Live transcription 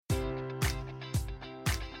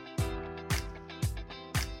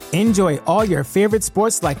Enjoy all your favorite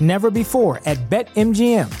sports like never before at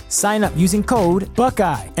BetMGM. Sign up using code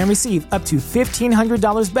Buckeye and receive up to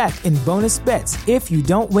 $1,500 back in bonus bets if you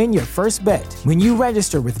don't win your first bet. When you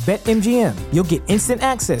register with BetMGM, you'll get instant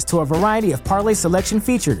access to a variety of parlay selection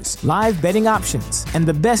features, live betting options, and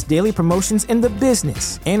the best daily promotions in the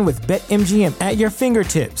business. And with BetMGM at your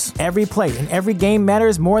fingertips, every play and every game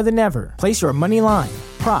matters more than ever. Place your money line,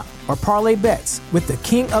 prop, or parlay bets with the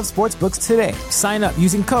king of sportsbooks today. Sign up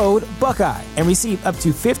using code Buckeye and receive up to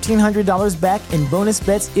 $1,500 back in bonus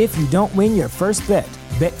bets if you don't win your first bet.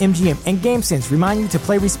 BetMGM and GameSense remind you to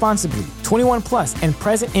play responsibly. 21 plus and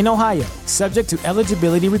present in Ohio, subject to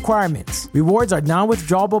eligibility requirements. Rewards are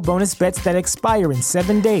non-withdrawable bonus bets that expire in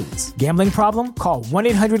 7 days. Gambling problem? Call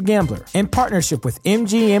 1-800-GAMBLER. In partnership with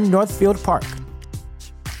MGM Northfield Park.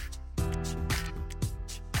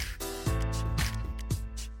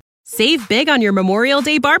 Save big on your Memorial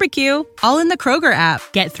Day barbecue, all in the Kroger app.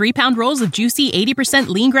 Get 3-pound rolls of juicy 80%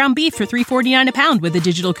 lean ground beef for $3.49 a pound with a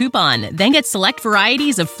digital coupon. Then get select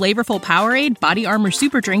varieties of flavorful Powerade, Body Armor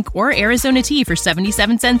Super Drink, or Arizona tea for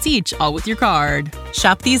 77 cents each, all with your card.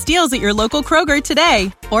 Shop these deals at your local Kroger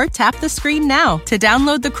today, or tap the screen now to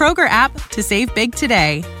download the Kroger app to save big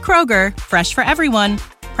today. Kroger, fresh for everyone.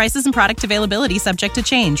 Prices and product availability subject to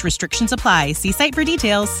change. Restrictions apply. See site for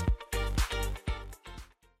details.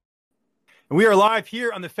 We are live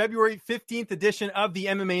here on the February 15th edition of the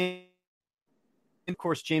MMA. Of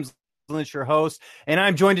course, James Lynch, your host, and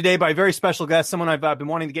I'm joined today by a very special guest, someone I've been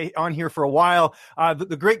wanting to get on here for a while.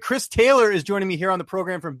 The great Chris Taylor is joining me here on the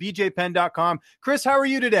program from BJPenn.com. Chris, how are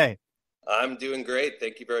you today? I'm doing great.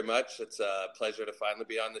 Thank you very much. It's a pleasure to finally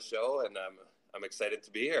be on the show, and I'm excited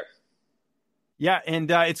to be here. Yeah, and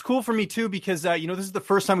it's cool for me too because this is the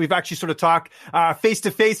first time we've actually sort of talked face to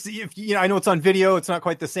face. I know it's on video; it's not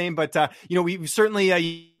quite the same, but we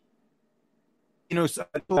certainly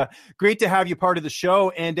great to have you part of the show.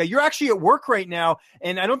 And you're actually at work right now,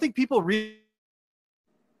 and I don't think people realize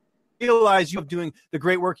you're doing the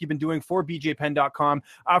great work you've been doing for BJPenn.com.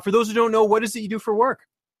 For those who don't know, what is it you do for work?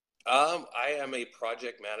 I am a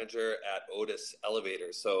project manager at Otis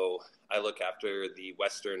Elevators. So I look after the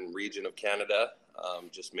western region of Canada,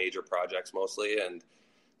 just major projects mostly. And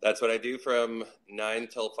that's what I do from 9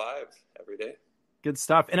 till 5 every day. Good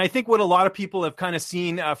stuff. And I think what a lot of people have kind of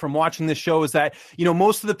seen from watching this show is that,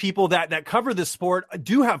 most of the people that cover this sport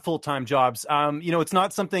do have full-time jobs. It's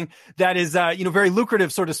not something that is, very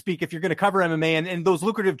lucrative, so to speak, if you're going to cover MMA. And those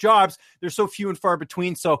lucrative jobs, they're so few and far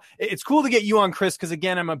between. So it's cool to get you on, Chris, because,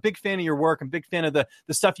 again, I'm a big fan of your work. I'm a big fan of the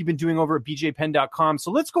stuff you've been doing over at BJPenn.com.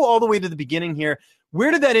 So let's go all the way to the beginning here.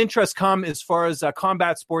 Where did that interest come as far as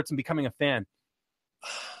combat sports and becoming a fan?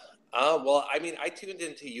 I tuned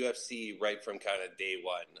into UFC right from kind of day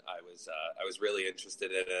one. I was really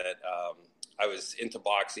interested in it. I was into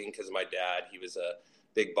boxing because of my dad. He was a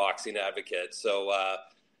big boxing advocate. So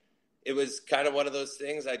it was kind of one of those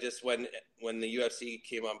things. I just, when the UFC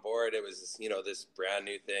came on board, it was, this brand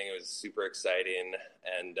new thing. It was super exciting.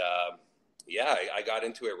 And I got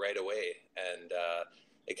into it right away. And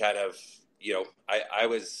it kind of, I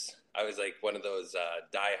was like one of those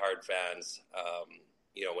diehard fans.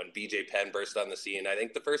 When BJ Penn burst on the scene, I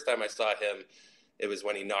think the first time I saw him, it was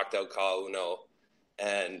when he knocked out Kyle Uno,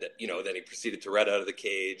 and then he proceeded to run out of the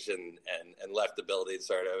cage and left the building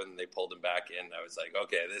sort of, and they pulled him back in. I was like,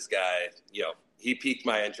 okay, this guy, he piqued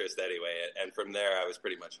my interest anyway, and from there I was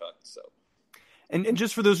pretty much hooked. So. And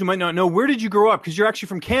just for those who might not know, where did you grow up? Because you're actually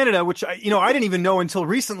from Canada, which I didn't even know until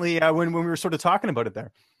recently when we were sort of talking about it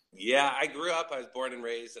there. Yeah, I grew up. I was born and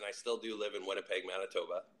raised, and I still do live in Winnipeg,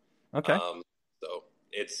 Manitoba. Okay. So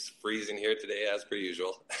it's freezing here today, as per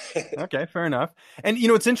usual. Okay, fair enough. And,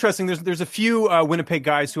 it's interesting. There's a few Winnipeg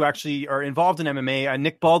guys who actually are involved in MMA,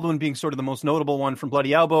 Nick Baldwin being sort of the most notable one from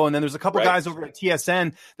Bloody Elbow. And then there's a couple guys over at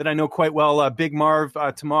TSN that I know quite well, Big Marv,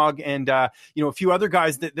 Tamag, and, a few other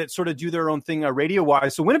guys that sort of do their own thing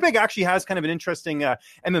radio-wise. So Winnipeg actually has kind of an interesting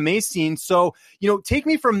MMA scene. So, take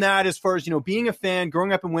me from that as far as, being a fan,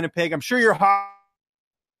 growing up in Winnipeg. I'm sure you're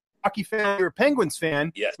hockey fan, you're a Penguins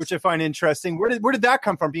fan, yes, which I find interesting. Where did that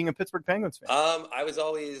come from, being a Pittsburgh Penguins fan? I was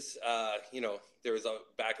always, there was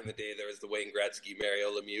back in the day, there was the Wayne Gretzky,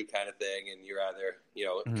 Mario Lemieux kind of thing, and you're either,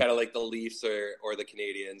 kind of like the Leafs or the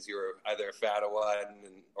Canadians. You were either a fan of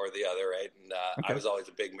one or the other, right? And I was always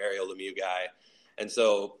a big Mario Lemieux guy, and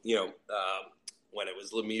so when it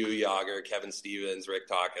was Lemieux, Yager, Kevin Stevens, Rick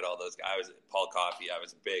Tocchet, all those guys, Paul Coffey, I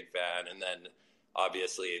was a big fan, and then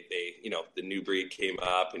obviously the new breed came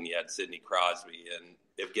up, and you had Sidney Crosby and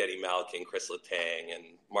Evgeny Malkin, Chris Letang, and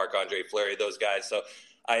Marc-Andre Fleury, those guys. So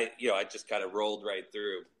I just kind of rolled right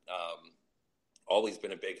through. Always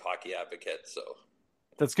been a big hockey advocate. So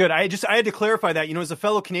That's good. I had to clarify that, as a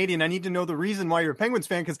fellow Canadian, I need to know the reason why you're a Penguins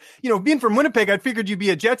fan. Cause being from Winnipeg, I figured you'd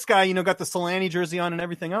be a Jets guy, got the Solani jersey on and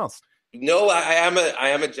everything else. No, I am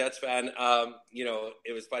a Jets fan.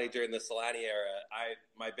 It was funny during the Solani era.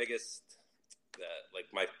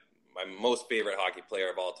 My most favorite hockey player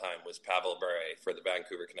of all time was Pavel Bure for the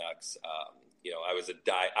Vancouver Canucks.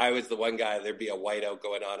 I was the one guy, there'd be a whiteout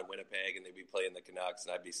going on in Winnipeg and they'd be playing the Canucks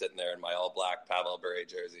and I'd be sitting there in my all black Pavel Bure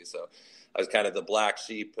jersey. So I was kind of the black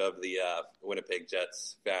sheep of the Winnipeg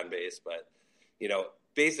Jets fan base. But,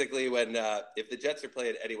 basically when if the Jets are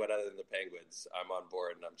playing anyone other than the Penguins, I'm on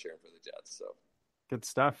board and I'm cheering for the Jets. So. Good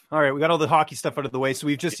stuff. All right, we got all the hockey stuff out of the way, so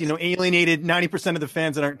we've just alienated 90% of the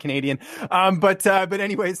fans that aren't Canadian. But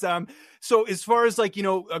anyways, so as far as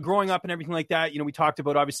growing up and everything like that, we talked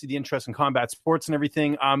about obviously the interest in combat sports and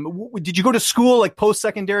everything. Did you go to school like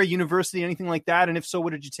post-secondary, university, anything like that? And if so,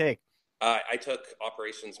 what did you take? I took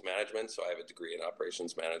operations management, so I have a degree in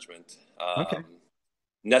operations management. Okay.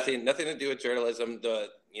 Nothing to do with journalism. I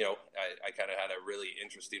kind of had a really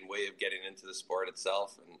interesting way of getting into the sport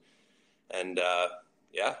itself, and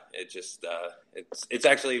it just it's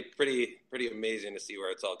actually pretty amazing to see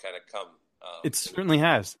where it's all kind of come. It certainly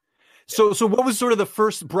has. So what was sort of the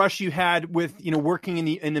first brush you had with working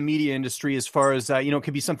in the media industry, as far as it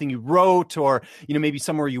could be something you wrote or maybe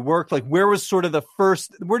somewhere you worked? Like, where was sort of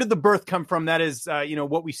where did the birth come from? That is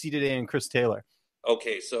what we see today in Chris Taylor.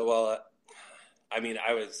 Okay, so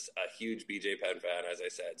I was a huge BJ Penn fan, as I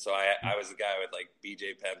said. So I was the guy with like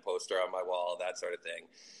BJ Penn poster on my wall, that sort of thing.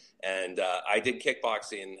 And I did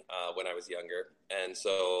kickboxing when I was younger. And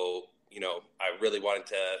so, I really wanted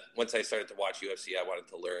to, once I started to watch UFC, I wanted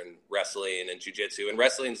to learn wrestling and jiu-jitsu. And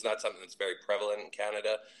wrestling is not something that's very prevalent in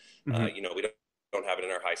Canada. Mm-hmm. We don't have it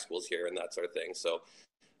in our high schools here and that sort of thing. So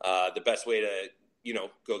the best way to,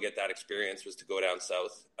 go get that experience was to go down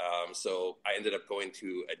south. So I ended up going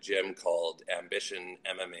to a gym called Ambition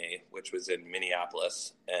MMA, which was in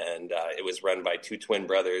Minneapolis. And it was run by two twin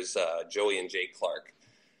brothers, Joey and Jake Clark.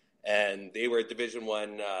 And they were Division I,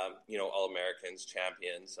 All-Americans,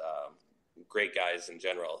 champions, great guys in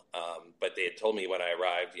general. But they had told me when I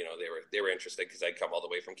arrived, they were interested because I'd come all the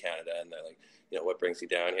way from Canada. And they're like, what brings you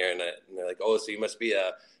down here? And they're like, oh, so you must be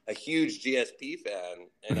a huge GSP fan.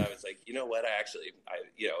 And I was like, you know what?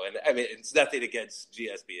 It's nothing against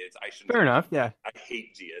GSP. I shouldn't. Fair enough. Yeah. I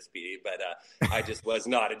hate GSP, but I just was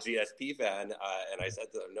not a GSP fan. And I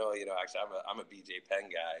said to them, no, actually I'm a BJ Penn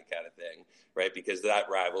guy kind of thing, right? Because that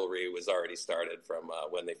rivalry was already started from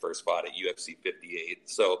when they first fought at UFC 58.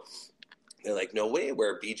 So they're like, no way,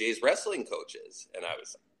 we're BJ's wrestling coaches. And I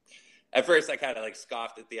was, at first I kind of like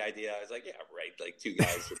scoffed at the idea. I was like, yeah, right. Like two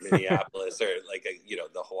guys from Minneapolis or like,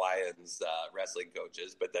 the Hawaiians wrestling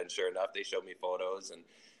coaches. But then sure enough, they showed me photos and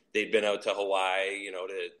they'd been out to Hawaii,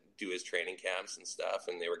 to do his training camps and stuff.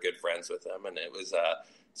 And they were good friends with him. And it was,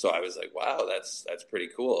 so I was like, wow, that's pretty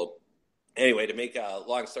cool. Anyway, to make a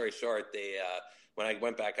long story short, they, when I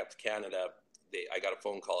went back up to Canada, I got a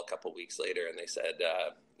phone call a couple weeks later and they said,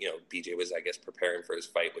 BJ was, I guess, preparing for his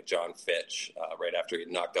fight with John Fitch right after he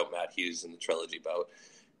knocked out Matt Hughes in the trilogy bout.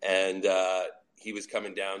 And he was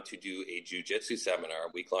coming down to do a jiu-jitsu seminar,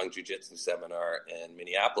 a week-long jiu-jitsu seminar in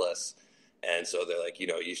Minneapolis. And so they're like,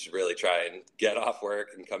 you should really try and get off work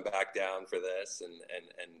and come back down for this and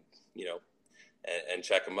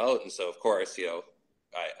check him out. And so, of course,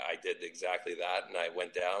 I did exactly that. And I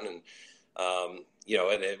went down and,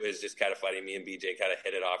 and it was just kind of funny. Me and BJ kind of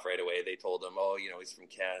hit it off right away. They told him, oh, he's from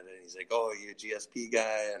Canada. And he's like, oh, you're a GSP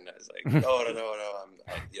guy? And I was like, no. And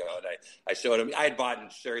I showed him, I had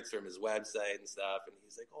bought shirts from his website and stuff. And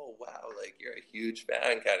he's like, oh, wow, like you're a huge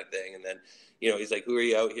fan kind of thing. And then, he's like, who are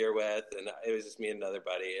you out here with? And it was just me and another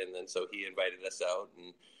buddy. And then so he invited us out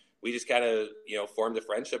and we just kind of, formed a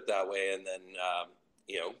friendship that way. And then,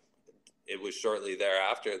 it was shortly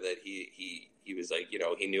thereafter that he was like,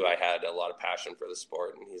 he knew I had a lot of passion for the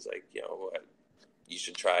sport. And he's like, you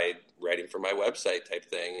should try writing for my website type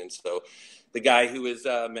thing. And so the guy who was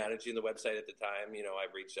managing the website at the time, I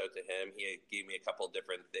reached out to him. He gave me a couple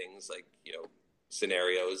different things like,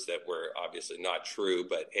 scenarios that were obviously not true,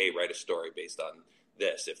 but hey, write a story based on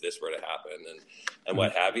this, if this were to happen and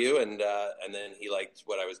what have you. And then he liked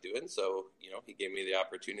what I was doing. So, he gave me the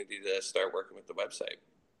opportunity to start working with the website.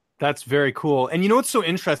 That's very cool. And what's so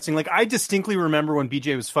interesting? Like, I distinctly remember when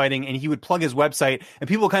BJ was fighting and he would plug his website and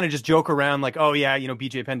people kind of just joke around like, oh yeah,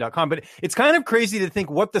 bjpenn.com. But it's kind of crazy to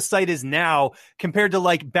think what the site is now compared to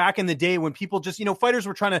like back in the day when people just, fighters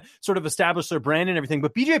were trying to sort of establish their brand and everything.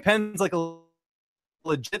 But BJ Penn's like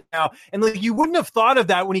legit now. And like, you wouldn't have thought of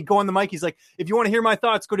that when he'd go on the mic. He's like, if you want to hear my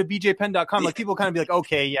thoughts, go to bjpenn.com. Like, people kind of be like,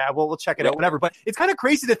 okay, yeah, well, we'll check it out, whatever. But it's kind of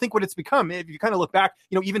crazy to think what it's become. If you kind of look back,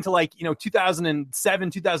 even to like,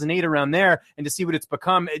 2007, 2008, around there, and to see what it's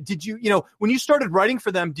become. Did you, when you started writing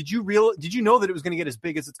for them, did you know that it was going to get as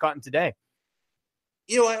big as it's gotten today?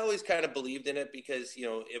 I always kind of believed in it because,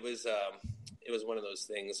 it was one of those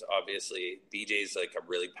things. Obviously, BJ's like a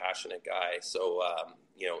really passionate guy. So,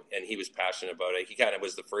 and he was passionate about it. He kind of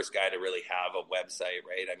was the first guy to really have a website,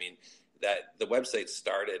 right? I mean, that the website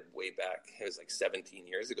started way back. It was like 17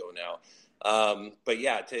 years ago now. But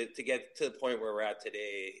yeah, to get to the point where we're at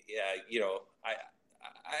today, yeah,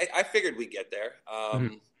 I figured we'd get there.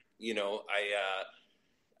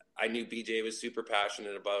 I knew BJ was super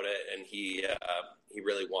passionate about it, and he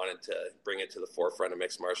really wanted to bring it to the forefront of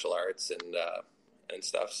mixed martial arts and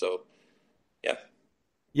stuff. So, yeah.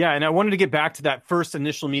 Yeah, and I wanted to get back to that first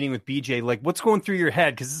initial meeting with BJ. Like, what's going through your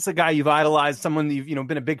head? Because this is a guy you've idolized, someone that you've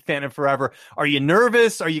been a big fan of forever. Are you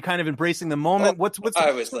nervous? Are you kind of embracing the moment? What's?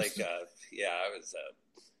 I was like,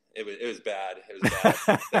 It was bad. It was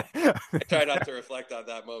bad. I try not to reflect on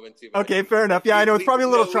that moment too much. Okay, fair enough. Yeah, I know it's probably a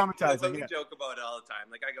little traumatizing. We joke about it all the time.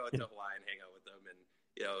 Like, I go to Hawaii and hang out with them, and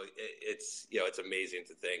it's amazing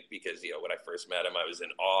to think because when I first met him, I was in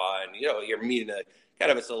awe, and you're meeting a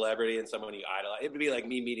kind of a celebrity and someone you idolize. It would be like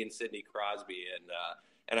me meeting Sidney Crosby,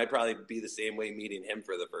 and I'd probably be the same way meeting him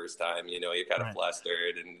for the first time. You're kind of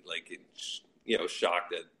flustered and like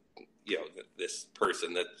shocked at this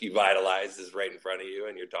person that you've idolized is right in front of you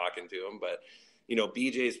and you're talking to him. But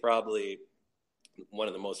BJ's probably one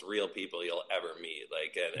of the most real people you'll ever meet.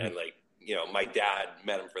 Like, and like, my dad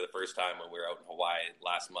met him for the first time when we were out in Hawaii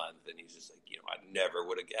last month, and he's just like, I never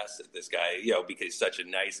would have guessed that this guy, because he's such a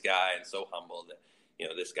nice guy and so humble that,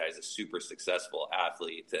 this guy's a super successful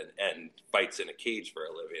athlete and fights in a cage for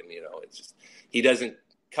a living. It's just, he doesn't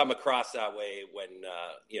come across that way when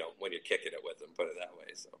you're kicking it with him, put it that way.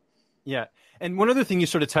 So. Yeah. And one other thing you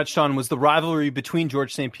sort of touched on was the rivalry between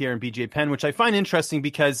George St. Pierre and BJ Penn, which I find interesting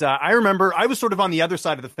because I remember I was sort of on the other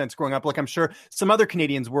side of the fence growing up, like I'm sure some other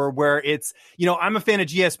Canadians were, where it's, I'm a fan of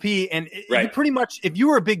GSP, and you pretty much, if you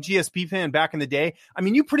were a big GSP fan back in the day, I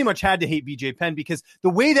mean, you pretty much had to hate BJ Penn because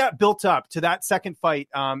the way that built up to that second fight,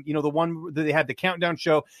 the one that they had the countdown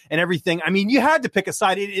show and everything, I mean, you had to pick a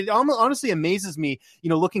side. It honestly amazes me,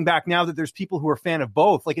 looking back now that there's people who are a fan of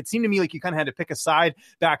both. Like, it seemed to me like you kind of had to pick a side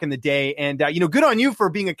back in the day. And, good on you for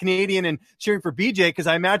being a Canadian and cheering for BJ, because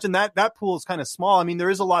I imagine that pool is kind of small. I mean, there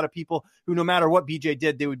is a lot of people who, no matter what BJ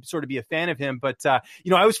did, they would sort of be a fan of him. But, I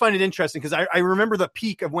always find it interesting because I remember the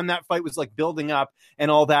peak of when that fight was like building up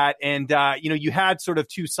and all that. And, you had sort of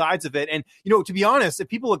two sides of it. And, to be honest, if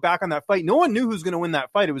people look back on that fight, no one knew who was going to win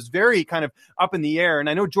that fight. It was very kind of up in the air. And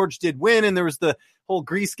I know George did win, and there was the whole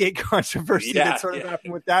Greasegate controversy that sort of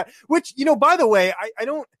happened with that, which, by the way,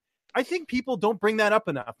 I think people don't bring that up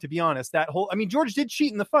enough, to be honest. George did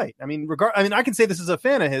cheat in the fight. I can say this as a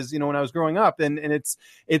fan of his, when I was growing up, and it's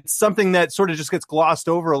something that sort of just gets glossed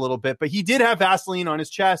over a little bit, but he did have Vaseline on his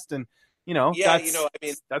chest, and,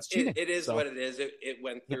 that's cheating. It is what it is. It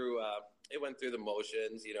went through, the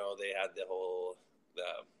motions, they had the whole,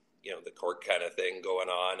 the court kind of thing going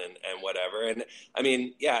on and whatever. And I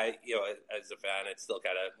mean, as a fan, it's still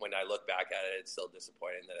kind of, when I look back at it, it's still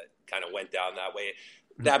disappointing that it kind of went down that way.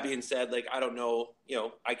 That being said, like, I don't know,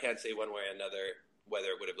 I can't say one way or another whether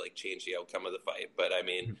it would have like changed the outcome of the fight. But I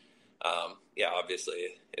mean,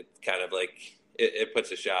 obviously it kind of like, it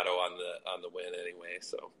puts a shadow on the win anyway.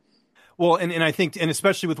 So. Well, and I think, and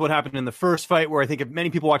especially with what happened in the first fight, where I think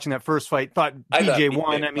many people watching that first fight thought BJ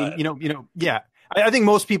won. I mean, I think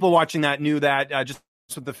most people watching that knew that, just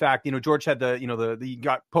with the fact, George had he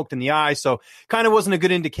got poked in the eye, so kind of wasn't a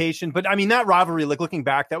good indication. But I mean, that rivalry, like looking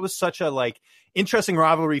back, that was such a interesting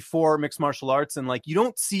rivalry for mixed martial arts, and you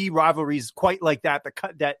don't see rivalries quite like that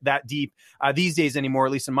cut that deep these days anymore,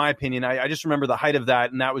 at least in my opinion. I just remember the height of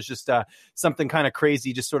that, and that was just something kind of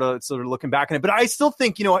crazy, just sort of looking back on it. But I still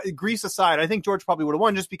think, Grease aside, I think George probably would have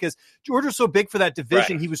won, just because George was so big for that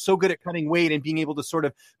division. Right. He was so good at cutting weight and being able to sort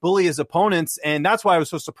of bully his opponents, and that's why I was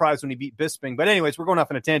so surprised when he beat Bisping. But anyways, we're going off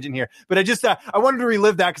on a tangent here. But I just I wanted to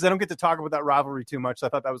relive that because I don't get to talk about that rivalry too much. So I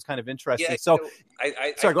thought that was kind of interesting. Yeah, so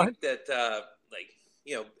sorry, go ahead. That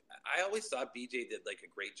I always thought BJ did like a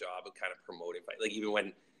great job of kind of promoting fight. Like, even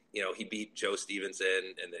when he beat Joe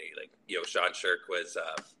Stevenson, and then Sean Shirk was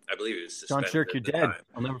I believe he was suspended. Sean Shirk, you're dead. Time.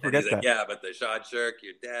 I'll never forget that. Yeah, but the Sean Shirk,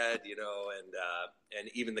 you're dead. And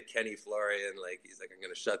even the Kenny Florian, he's like, I'm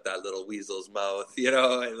going to shut that little weasel's mouth.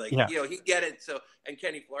 And he get it. So, and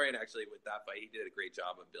Kenny Florian actually with that fight, he did a great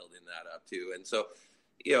job of building that up too. And so,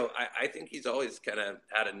 I think he's always kind of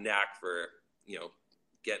had a knack for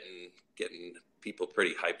getting people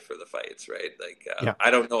pretty hyped for the fights, right? Like, Yeah.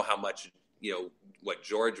 I don't know how much, what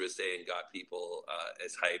George was saying got people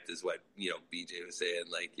as hyped as what, BJ was saying,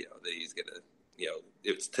 like, that he's going to,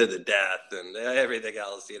 it's to the death and everything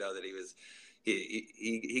else, that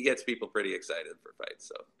he gets people pretty excited for fights.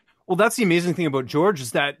 So. Well, that's the amazing thing about George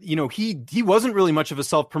is that, he wasn't really much of a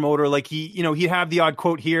self-promoter. Like he'd have the odd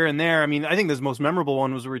quote here and there. I mean, I think the most memorable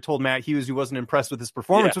one was where he told Matt Hughes he wasn't impressed with his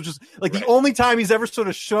performance, which is like the only time he's ever sort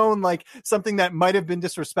of shown like something that might have been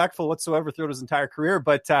disrespectful whatsoever throughout his entire career.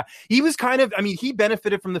 But he was he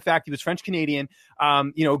benefited from the fact he was French Canadian,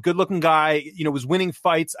 good looking guy, was winning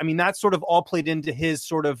fights. I mean, that sort of all played into his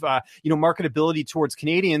sort of, marketability towards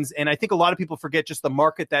Canadians. And I think a lot of people forget just the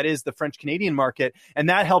market that is the French Canadian market. And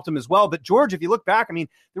that helped him as well. But George, if you look back, I mean,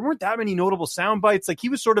 there weren't that many notable sound bites. Like he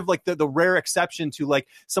was sort of like the rare exception to like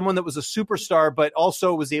someone that was a superstar, but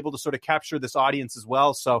also was able to sort of capture this audience as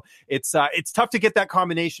well. So it's tough to get that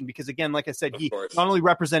combination because again, like I said, he not only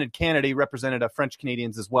represented Canada, he represented French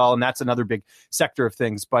Canadians as well. And that's another big sector of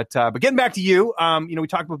things. But getting back to you, we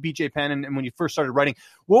talked about BJ Penn and when you first started writing,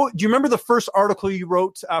 well, do you remember the first article you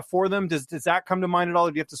wrote for them? Does that come to mind at all?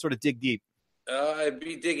 Or do you have to sort of dig deep? I'd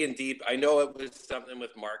be digging deep. I know it was something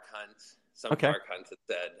with Mark Hunt. Mark Hunt had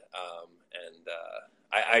said,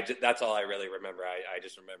 I that's all I really remember. I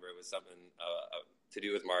just remember it was something to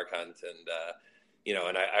do with Mark Hunt, and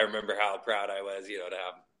I remember how proud I was, to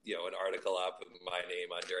have an article up with my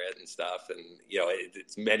name under it and stuff, and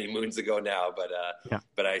it's many moons ago now, but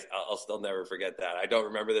I'll still never forget that. I don't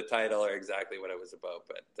remember the title or exactly what it was about,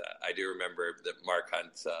 but I do remember that Mark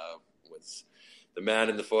Hunt was the man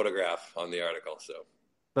in the photograph on the article. So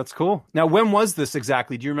that's cool. Now, when was this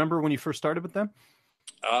exactly? Do you remember when you first started with them?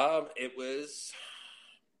 It was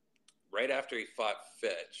right after he fought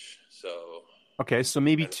Fitch. So okay, so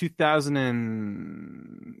maybe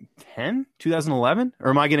 2010, 2011, or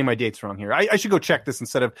am I getting my dates wrong here? I should go check this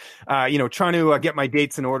instead of trying to get my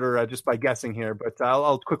dates in order just by guessing here. But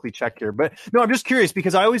I'll quickly check here. But no, I'm just curious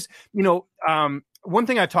because I always one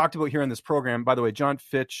thing I talked about here on this program, by the way, John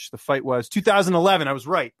Fitch, the fight was 2011. I was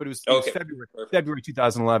right, but it was February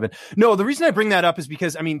 2011. No, the reason I bring that up is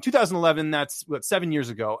because, 2011, that's 7 years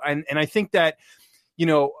ago. And I think that,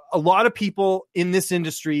 a lot of people in this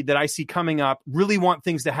industry that I see coming up really want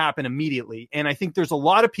things to happen immediately. And I think there's a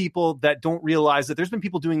lot of people that don't realize that there's been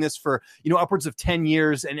people doing this for, upwards of 10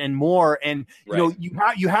 years and more. And,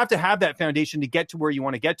 you have to have that foundation to get to where you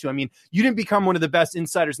want to get to. I mean, you didn't become one of the best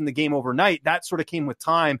insiders in the game overnight. That sort of came with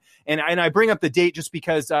time. And I bring up the date just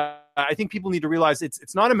because I think people need to realize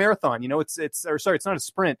it's not a marathon, it's not a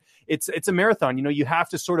sprint. It's a marathon. You have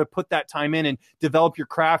to sort of put that time in and develop your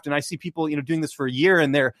craft. And I see people, doing this for a year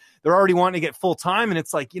and they're already wanting to get full time. And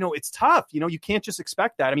it's like, it's tough. You can't just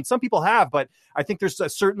expect that. I mean, some people have, but I think there's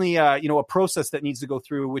certainly a process that needs to go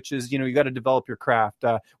through, which is, you got to develop your craft.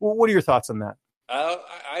 What are your thoughts on that?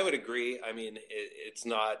 I would agree. I mean, it's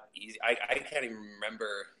not easy. I can't even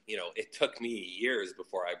remember, it took me years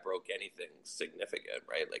before I broke anything significant,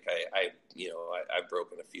 right? Like I've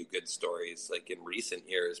broken a few good stories like in recent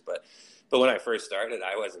years, but when I first started,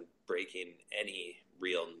 I wasn't breaking any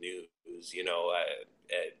real news,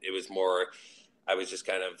 it was more, I was just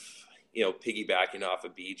kind of, piggybacking off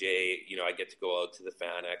of BJ, I get to go out to the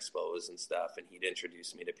fan expos and stuff, and he'd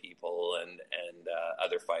introduce me to people and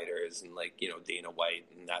other fighters and like, Dana White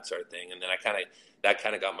and that sort of thing. And then that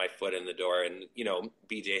kind of got my foot in the door. And,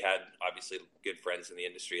 BJ had obviously good friends in the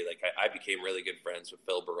industry. Like I became really good friends with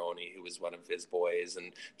Phil Baroni, who was one of his boys,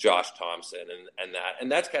 and Josh Thompson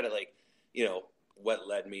and that's kind of like, what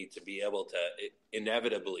led me to be able to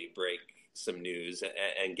inevitably break some news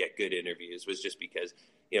and get good interviews was just because,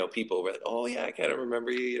 people were like, oh yeah, I kind of remember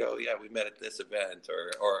you, we met at this event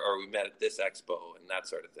or we met at this expo and that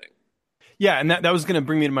sort of thing. Yeah, and that was going to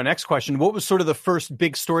bring me to my next question. What was sort of the first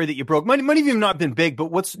big story that you broke? Might have even not been big, but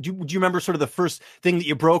do you remember sort of the first thing that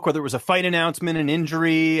you broke, whether it was a fight announcement, an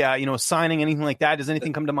injury, a signing, anything like that? Does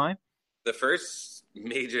anything come to mind? The first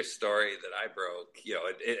major story that I broke, it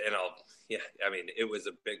was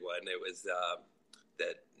a big one. It was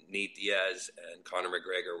that Nate Diaz and Conor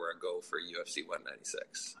McGregor were a go for UFC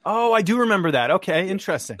 196. Oh, I do remember that. Okay,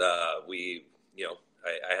 interesting. I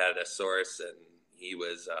had a source and he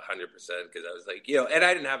was 100% because I was like, and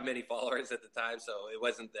I didn't have many followers at the time, so it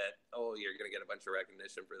wasn't that, oh, you're going to get a bunch of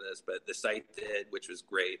recognition for this, but the site did, which was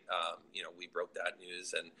great. We broke that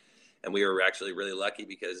news and we were actually really lucky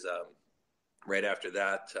because right after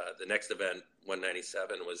that, the next event,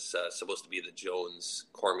 197, was supposed to be the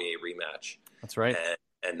Jones-Cormier rematch. That's right.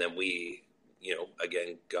 And then we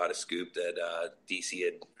again, got a scoop that DC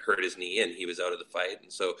had hurt his knee and he was out of the fight.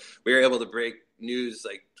 And so we were able to break news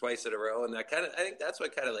like twice in a row. And that I think that's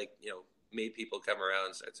what kind of like, made people come around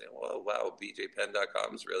and start saying, well, wow,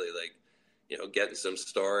 BJPenn.com is really like, getting some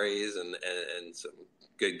stories and some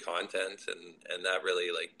good content. And that really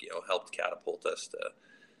like, helped catapult us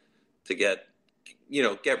to get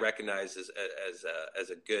recognized as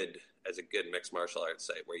a good mixed martial arts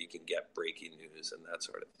site where you can get breaking news and that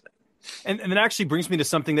sort of thing. And that actually brings me to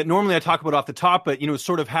something that normally I talk about off the top, but,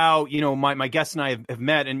 sort of how, my guests and I have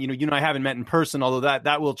met, and, you and I haven't met in person, although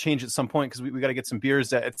that will change at some point because we got to get some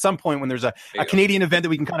beers at some point when there's a Canadian event that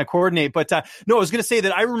we can kind of coordinate. But no, I was going to say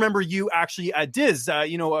that I remember you actually, Diz, a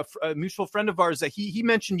mutual friend of ours, he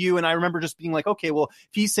mentioned you, and I remember just being like, okay, well, if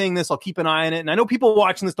he's saying this, I'll keep an eye on it. And I know people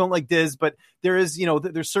watching this don't like Diz, but there is,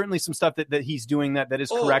 there's certainly some stuff that he's doing that is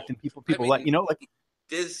correct, and people let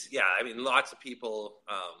Diz, yeah, lots of people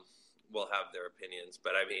will have their opinions,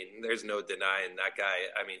 but there's no denying that guy.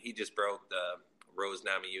 He just broke the Rose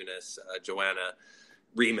Namajunas Joanna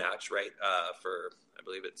rematch, right? For I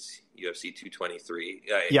believe it's UFC 223.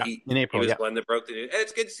 In April. He was one that broke the news, and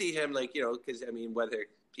it's good to see him, because whether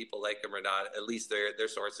people like him or not, at least they're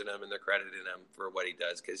sourcing him and they're crediting him for what he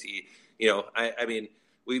does, because he,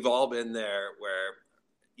 we've all been there where,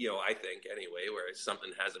 I think anyway, where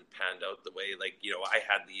something hasn't panned out the way,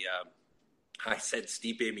 I said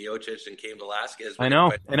Stipe Miocic and Cain Velasquez. I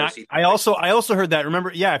know. And I also heard that.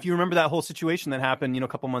 Remember, if you remember that whole situation that happened, a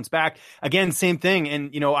couple months back, again, same thing.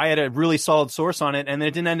 And, I had a really solid source on it, and then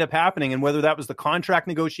it didn't end up happening. And whether that was the contract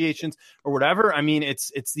negotiations or whatever,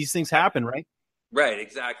 it's these things happen, right? Right.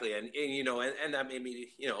 Exactly. And that made me,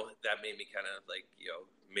 kind of like,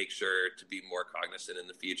 make sure to be more cognizant in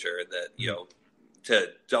the future that, to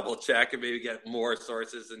double check and maybe get more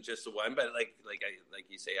sources than just the one. But like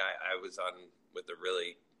you say, I was on with a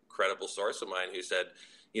really credible source of mine who said,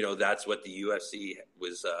 that's what the UFC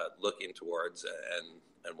was looking towards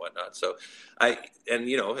and whatnot. So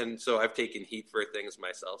so I've taken heat for things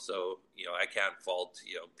myself. So, I can't fault,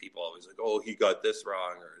 people always like, oh, he got this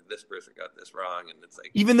wrong or this person got this wrong. And it's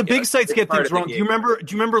like, even the big sites get things wrong. Do you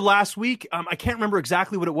remember last week? I can't remember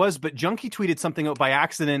exactly what it was, but Junkie tweeted something out by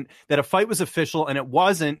accident that a fight was official and it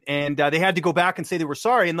wasn't. And they had to go back and say they were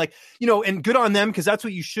sorry. And and good on them, because that's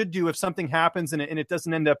what you should do if something happens and it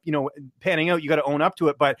doesn't end up, panning out. You got to own up to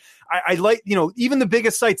it. But I like, even the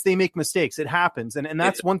biggest sites, they make mistakes. It happens. And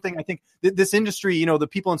that's one thing I think this industry, the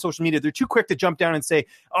people on social media, they're too quick to jump down and say,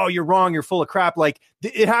 oh, you're wrong, you're full of crap. Like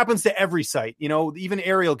it happens to every site, even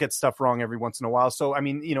Ariel gets stuff wrong every once in a while. So,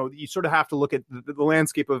 you sort of have to look at the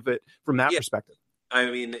landscape of it from that perspective.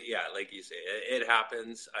 Like you say, it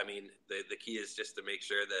happens. The key is just to make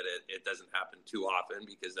sure that it doesn't happen too often,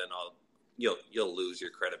 because then you'll lose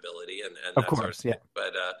your credibility and of course, yeah.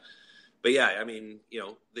 But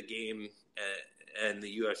the game and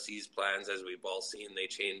the UFC's plans, as we've all seen, they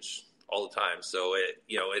change all the time. So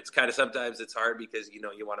it's kind of, sometimes it's hard because, you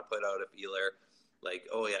want to put out a feeler like,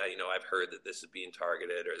 oh yeah, I've heard that this is being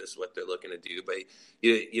targeted or this is what they're looking to do. But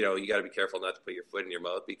you got to be careful not to put your foot in your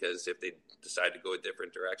mouth, because if they decide to go a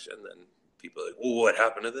different direction, then people are like, well, what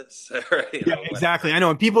happened to this? Exactly. I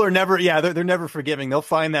know. And people are never, they're never forgiving. They'll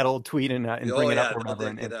find that old tweet and bring it up. They'll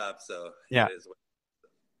bring it up. So yeah. It is what.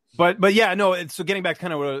 But yeah, no. So getting back to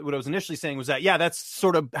kind of what I was initially saying was that, that's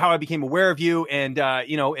sort of how I became aware of you. And,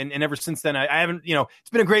 and ever since then, I haven't, it's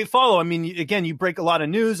been a great follow. Again, you break a lot of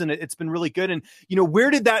news and it's been really good. And,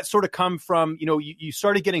 where did that sort of come from? You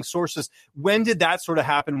started getting sources. When did that sort of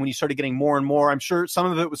happen, when you started getting more and more? I'm sure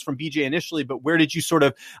some of it was from BJ initially, but where did you sort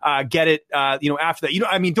of get it, after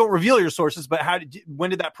that? Don't reveal your sources, but when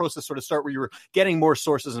did that process sort of start where you were getting more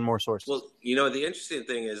sources and more sources? Well, the interesting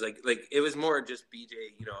thing is like it was more just BJ,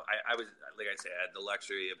 I was, like I said, I had the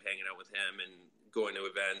luxury of hanging out with him and going to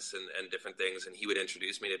events and different things, and he would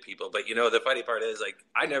introduce me to people. But, the funny part is, like,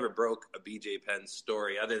 I never broke a BJ Penn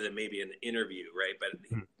story other than maybe an interview, right? But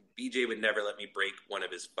BJ would never let me break one of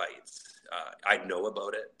his fights. I'd know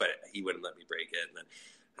about it, but he wouldn't let me break it. And then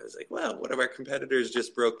I was like, well, one of our competitors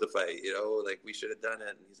just broke the fight, like we should have done it.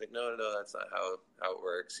 And he's like, no, that's not how it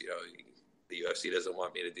works. The UFC doesn't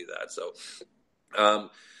want me to do that. So,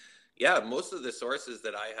 most of the sources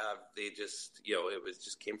that I have, they just, it was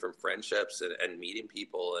just came from friendships and meeting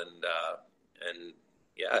people.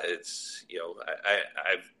 It's,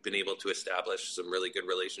 I've been able to establish some really good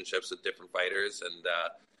relationships with different fighters.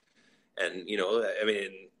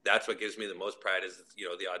 That's what gives me the most pride is,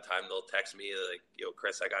 the odd time they'll text me like,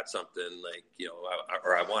 Chris, I got something like,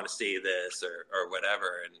 or I want to say this or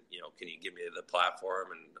whatever. And, can you give me the platform?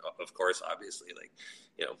 And of course, obviously, like,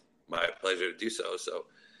 my pleasure to do so. So,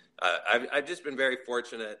 I've just been very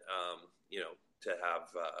fortunate, to have,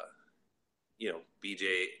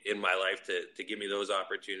 BJ in my life to give me those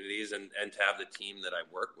opportunities and to have the team that I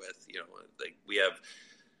work with, like we have,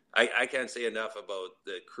 I can't say enough about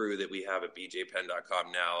the crew that we have at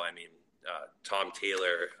bjpenn.com now. I mean, Tom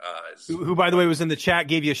Taylor, who, by the way, was in the chat,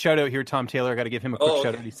 gave you a shout out here. Tom Taylor, I got to give him a quick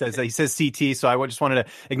shout out. He says CT, so I just wanted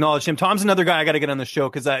to acknowledge him. Tom's another guy I got to get on the show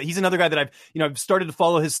because he's another guy that I've started to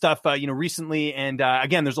follow his stuff, recently, and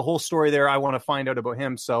again, there's a whole story there I want to find out about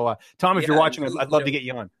him. So, Tom, if you're watching, I'd love to get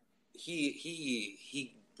you on.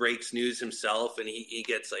 He breaks news himself, and he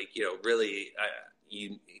gets really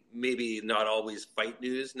maybe not always fight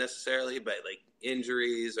news necessarily, but like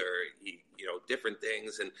injuries or different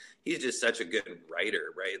things, and he's just such a good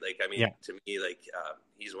writer, right? Like, I mean, to me,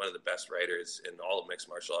 he's one of the best writers in all of mixed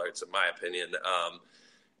martial arts, in my opinion.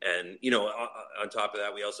 And on top of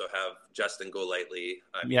that, we also have Justin Golightly.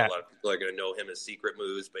 I mean, a lot of people are going to know him as Secret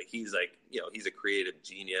Moves, but he's he's a creative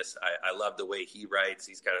genius. I love the way he writes.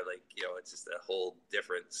 He's kind of it's just a whole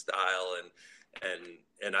different style,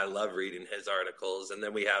 and I love reading his articles. And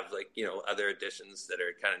then we have other additions that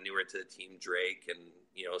are kind of newer to the team, Drake, and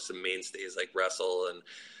some mainstays like Russell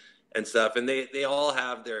and stuff. And they all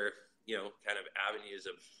have their kind of avenues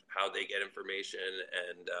of how they get information,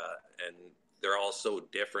 and they're all so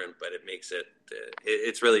different, but it makes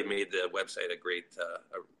it's really made the website a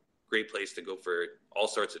great place to go for all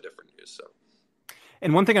sorts of different news. So.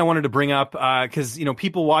 And one thing I wanted to bring up, because,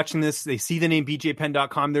 people watching this, they see the name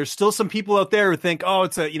bjpenn.com. There's still some people out there who think, oh,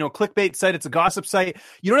 it's a, clickbait site. It's a gossip site.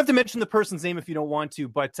 You don't have to mention the person's name if you don't want to.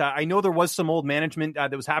 But I know there was some old management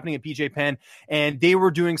that was happening at BJ Penn, and they were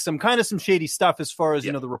doing some shady stuff as far as,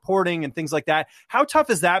 the reporting and things like that. How tough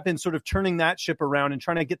has that been, sort of turning that ship around and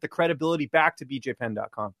trying to get the credibility back to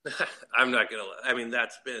bjpenn.com? I'm not going to,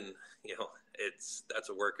 that's been, that's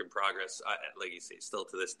a work in progress. Like you say, still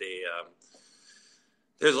to this day,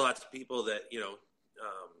 there's lots of people that,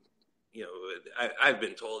 I've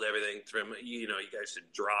been told everything from, you guys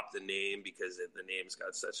should drop the name because the name's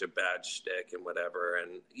got such a bad shtick and whatever.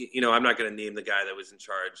 And, I'm not going to name the guy that was in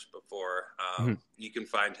charge before. You can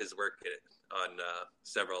find his work on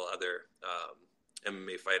several other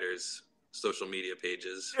MMA fighters' social media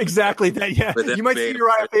pages. Exactly. That, yeah. You might see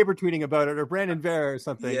Uriah Faber tweeting about it, or Brandon Vera or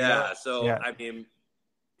something. Yeah. So, I mean,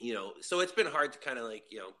 so it's been hard to kind of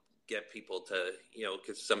get people to,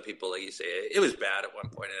 because some people, like you say, it was bad at one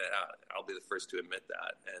point, and I'll be the first to admit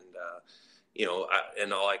that. And,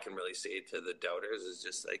 and all I can really say to the doubters is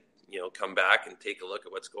just come back and take a look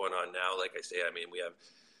at what's going on now. Like I say, I mean, we have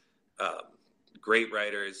great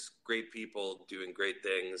writers, great people doing great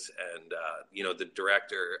things. And, the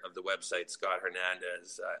director of the website, Scott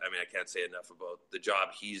Hernandez, I mean, I can't say enough about the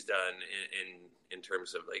job he's done in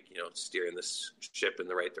terms of steering this ship in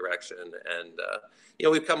the right direction. And,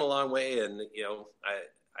 we've come a long way, and,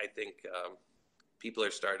 I think people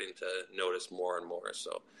are starting to notice more and more.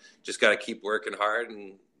 So just got to keep working hard.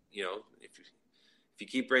 And, if you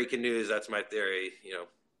keep breaking news, that's my theory,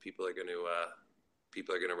 people are going to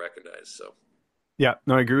recognize. So. Yeah,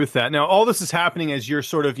 no, I agree with that. Now, all this is happening as you're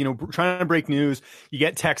sort of, trying to break news. You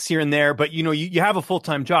get texts here and there, but, you have a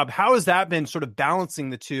full-time job. How has that been, sort of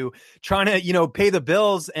balancing the two, trying to, pay the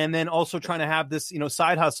bills and then also trying to have this,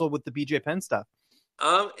 side hustle with the BJ Penn stuff?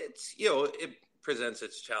 It's, it presents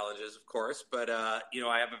its challenges, of course, but, I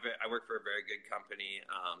work for a very good company.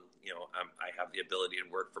 I have the ability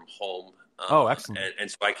to work from home. Oh, excellent.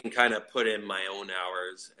 And so I can kind of put in my own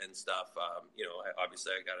hours and stuff.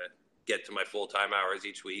 Obviously I got to get to my full-time hours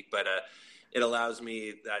each week, but it allows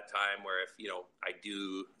me that time where if I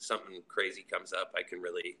do something crazy comes up, I can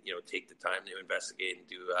really take the time to investigate and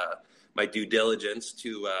do my due diligence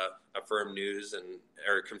to confirm news, and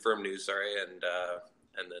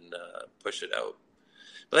then push it out.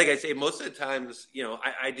 But like I say, most of the times,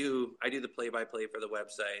 I do the play-by-play for the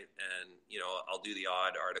website, and I'll do the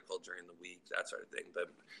odd article during the week, that sort of thing. But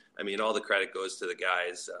I mean, all the credit goes to the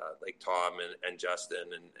guys like Tom and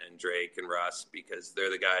Justin and Drake and Russ, because they're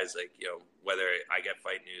the guys whether I get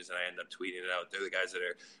fight news and I end up tweeting it out, they're the guys that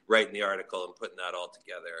are writing the article and putting that all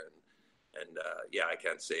together. And I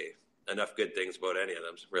can't say enough good things about any of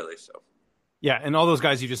them, really. So. Yeah, and all those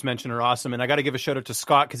guys you just mentioned are awesome. And I got to give a shout out to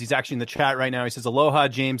Scott because he's actually in the chat right now. He says, aloha,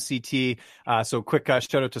 James CT. So quick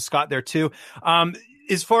shout out to Scott there too.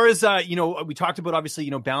 As far as, we talked about obviously,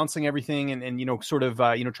 balancing everything and sort of,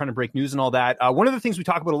 trying to break news and all that. One of the things we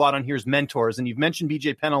talk about a lot on here is mentors. And you've mentioned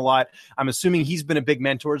BJ Penn a lot. I'm assuming he's been a big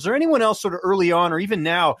mentor. Is there anyone else sort of early on or even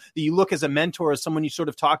now that you look as a mentor, as someone you sort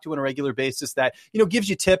of talk to on a regular basis that, gives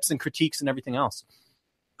you tips and critiques and everything else?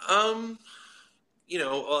 I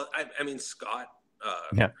mean, Scott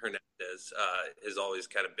Hernandez has always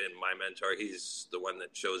kind of been my mentor. He's the one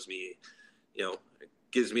that shows me it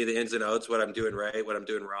gives me the ins and outs, what I'm doing right, what I'm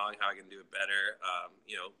doing wrong, how I can do it better.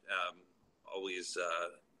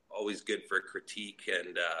 Always good for critique,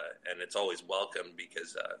 and it's always welcome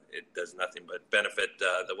because it does nothing but benefit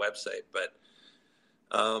the website. But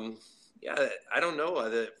I don't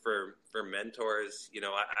know for mentors.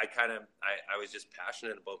 I was just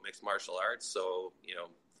passionate about mixed martial arts, so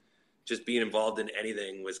just being involved in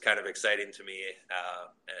anything was kind of exciting to me,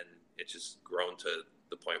 and it's just grown to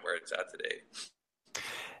the point where it's at today.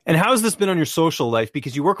 And how has this been on your social life?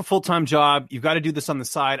 Because you work a full-time job, you've got to do this on the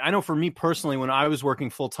side. I know for me personally, when I was working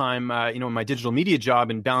full-time, in my digital media job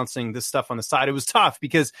and balancing this stuff on the side, it was tough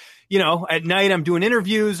because, at night I'm doing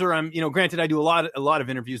interviews, or I'm granted I do a lot of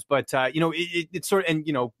interviews, but it's sort of,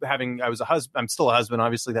 and I'm still a husband,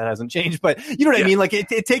 obviously that hasn't changed, but you know what I mean? Like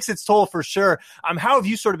it takes its toll for sure. How have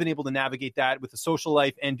you sort of been able to navigate that with the social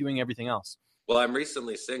life and doing everything else? Well, I'm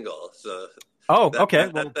recently single, so. Oh, okay. I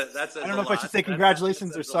don't know if I should say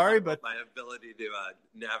congratulations or sorry, but my ability to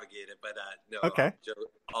navigate it. But no, okay.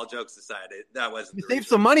 All jokes aside, that wasn't. You saved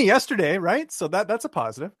some money yesterday, right? So that's a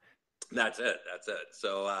positive. That's it.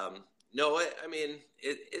 So no, I mean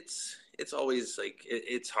it's always like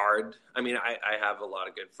it's hard. I mean, I have a lot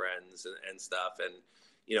of good friends and stuff, and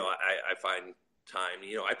I find time.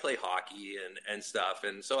 I play hockey and stuff,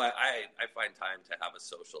 and so I find time to have a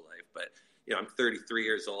social life. But I'm 33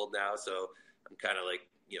 years old now, so I'm kind of like,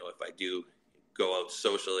 if I do go out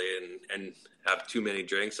socially and have too many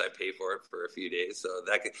drinks, I pay for it for a few days. So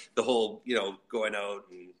the whole, going out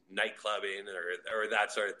and night clubbing or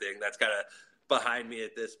that sort of thing, that's kind of behind me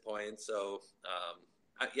at this point. So,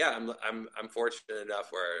 I'm fortunate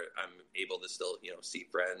enough where I'm able to still, see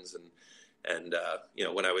friends and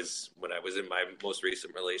when I was in my most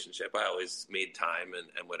recent relationship, I always made time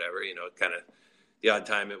and whatever, kind of. The odd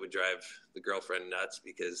time it would drive the girlfriend nuts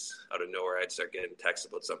because out of nowhere I'd start getting texts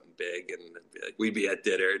about something big, and we'd be at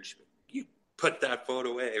dinner and she'd be, you put that phone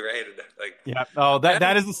away, right? And like, yeah. Oh,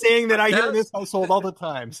 that is the saying that I hear in this household all the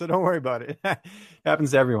time. So don't worry about it. It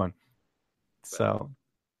happens to everyone. So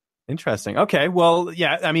interesting. Okay. Well,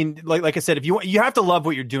 yeah. I mean, like I said, if you have to love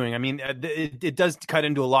what you're doing. I mean, it does cut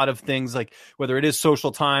into a lot of things, like whether it is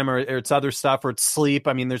social time or it's other stuff or it's sleep.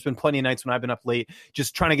 I mean, there's been plenty of nights when I've been up late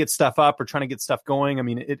just trying to get stuff up or trying to get stuff going. I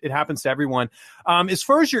mean, it happens to everyone. As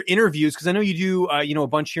far as your interviews, because I know you do, a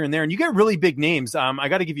bunch here and there, and you get really big names. I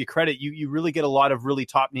got to give you credit. You really get a lot of really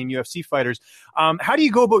top name UFC fighters. How do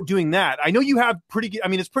you go about doing that? I know you have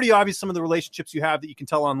it's pretty obvious some of the relationships you have that you can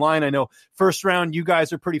tell online. I know First Round, you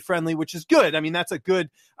guys are pretty friendly, which is good. I mean, that's a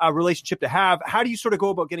good relationship to have. How do you sort of go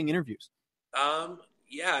about getting interviews? I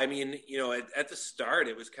mean, at the start,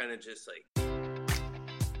 it was kind of just like.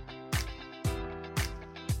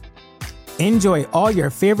 Enjoy all your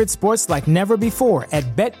favorite sports like never before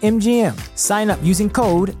at BetMGM. Sign up using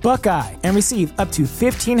code Buckeye and receive up to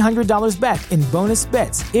 $1,500 back in bonus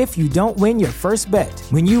bets if you don't win your first bet.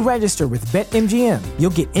 When you register with BetMGM, you'll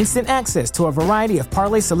get instant access to a variety of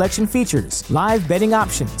parlay selection features, live betting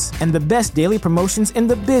options, and the best daily promotions in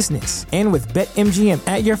the business. And with BetMGM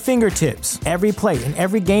at your fingertips, every play and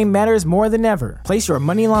every game matters more than ever. Place your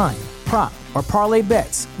money line, prop, or parlay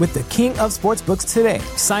bets with the king of sportsbooks today.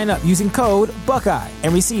 Sign up using code Buckeye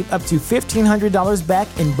and receive up to $1,500 back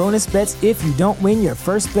in bonus bets if you don't win your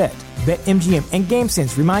first bet. BetMGM and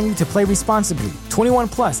GameSense remind you to play responsibly. 21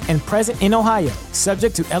 plus and present in Ohio,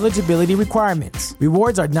 subject to eligibility requirements.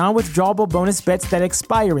 Rewards are non-withdrawable bonus bets that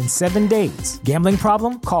expire in 7 days. Gambling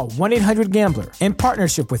problem? Call 1-800-GAMBLER. In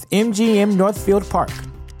partnership with MGM Northfield Park.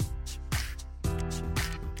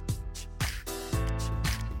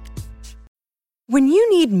 When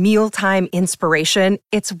you need mealtime inspiration,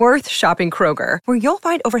 it's worth shopping Kroger, where you'll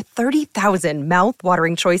find over 30,000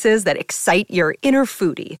 mouth-watering choices that excite your inner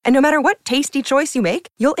foodie. And no matter what tasty choice you make,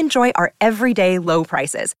 you'll enjoy our everyday low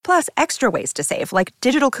prices, plus extra ways to save, like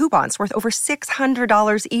digital coupons worth over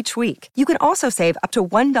 $600 each week. You can also save up to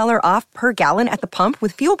 $1 off per gallon at the pump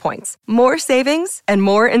with fuel points. More savings and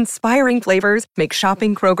more inspiring flavors make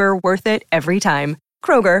shopping Kroger worth it every time.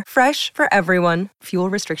 Kroger, fresh for everyone. Fuel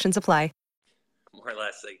restrictions apply. More or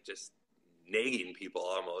less like just nagging people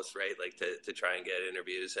almost, right? Like to try and get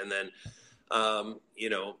interviews. And then,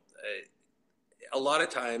 a lot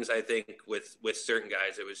of times I think with certain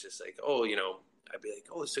guys, it was just like, oh, I'd be like,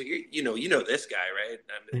 oh, so you're, this guy, right?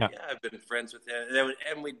 And I'd be like, I've been friends with him.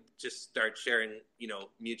 And we'd just start sharing,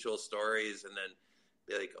 mutual stories, and then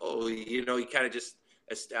be like, oh, you kind of just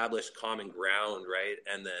establish common ground, right?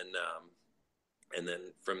 And then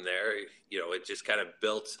from there, it just kind of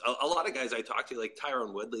built a lot of guys I talked to, like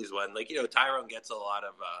Tyrone Woodley's one. Like, Tyrone gets a lot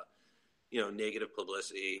of negative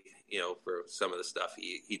publicity, for some of the stuff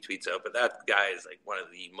he tweets out. But that guy is like one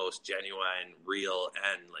of the most genuine, real,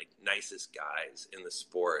 and like nicest guys in the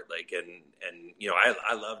sport. Like, and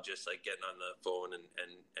I love just like getting on the phone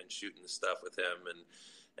and shooting the stuff with him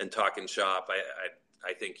and talking shop.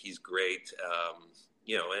 I think he's great.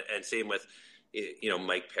 And same with,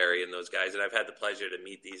 Mike Perry and those guys. And I've had the pleasure to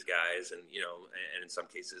meet these guys and in some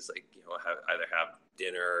cases, like, either have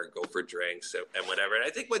dinner or go for drinks and whatever. And I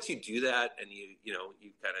think once you do that and you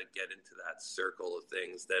kind of get into that circle of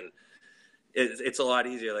things, then it's a lot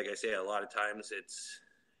easier. Like I say, a lot of times it's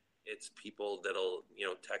people that'll,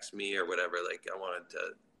 text me or whatever, like, I wanted to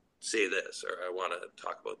say this, or I want to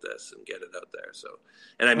talk about this and get it out there. So,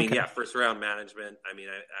 and I mean, okay. First round management. I mean,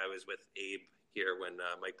 I was with Abe here when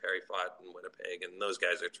Mike Perry fought in Winnipeg, and those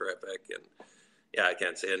guys are terrific. And I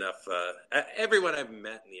can't say enough. Everyone I've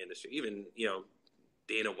met in the industry, even,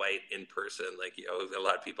 Dana White in person, like, a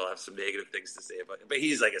lot of people have some negative things to say about him, but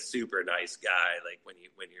he's like a super nice guy, like when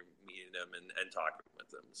you're meeting him and talking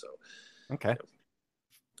with him. So, okay.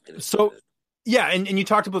 So, yeah, and you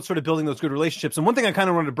talked about sort of building those good relationships. And one thing I kind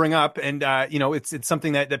of wanted to bring up, and it's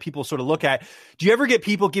something that people sort of look at. Do you ever get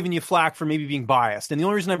people giving you flack for maybe being biased? And the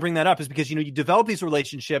only reason I bring that up is because, you develop these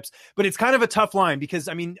relationships, but it's kind of a tough line because,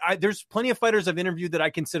 I mean, there's plenty of fighters I've interviewed that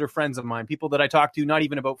I consider friends of mine, people that I talk to, not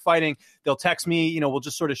even about fighting. They'll text me, we'll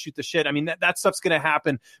just sort of shoot the shit. I mean, that stuff's going to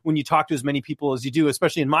happen when you talk to as many people as you do,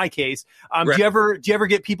 especially in my case. Right. Do you ever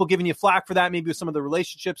get people giving you flack for that, maybe with some of the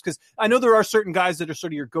relationships? Because I know there are certain guys that are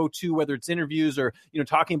sort of your go-to, whether it's interviews or,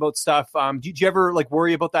 talking about stuff. Do you ever like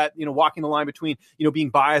worry about that, walking the line between, being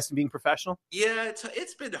biased and being professional? Yeah,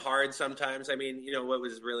 it's been hard sometimes. I mean, what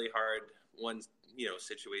was really hard, one,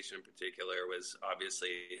 situation in particular was obviously,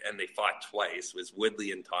 and they fought twice, was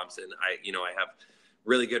Woodley and Thompson. I have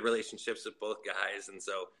really good relationships with both guys. And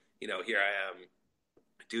so, here I am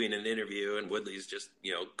doing an interview and Woodley's just,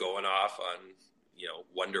 going off on,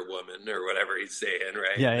 Wonder Woman or whatever he's saying,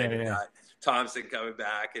 right? Yeah. Thompson coming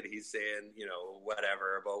back and he's saying,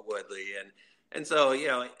 whatever about Woodley. And so,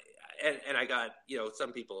 and I got,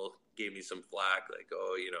 some people gave me some flack, like,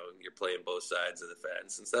 oh, you're playing both sides of the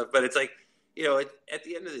fence and stuff. But it's like, at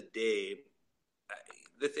the end of the day,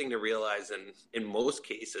 the thing to realize in most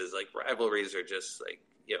cases, like, rivalries are just like,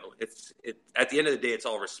 at the end of the day, it's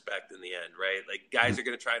all respect in the end, right? Like, guys are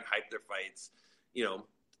going to try and hype their fights,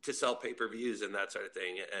 to sell pay-per-views and that sort of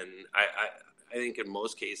thing. And I think in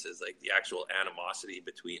most cases, like, the actual animosity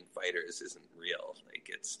between fighters isn't real. Like,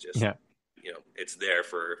 it's just, it's there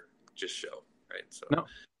for just show, right? So no,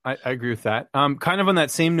 I agree with that. Kind of on that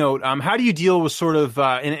same note, how do you deal with sort of,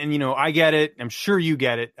 and I get it, I'm sure you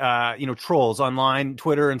get it, trolls online,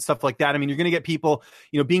 Twitter and stuff like that. I mean, you're going to get people,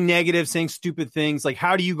 being negative, saying stupid things. Like,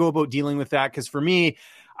 how do you go about dealing with that? Because for me,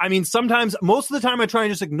 I mean, sometimes, most of the time I try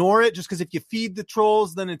and just ignore it, just because if you feed the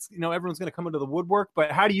trolls, then it's, everyone's going to come into the woodwork. But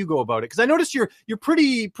how do you go about it? Because I noticed you're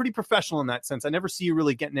pretty professional in that sense. I never see you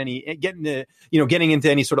really getting into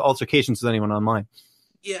any sort of altercations with anyone online.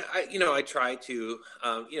 Yeah, I try to,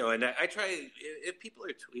 and I try, if people are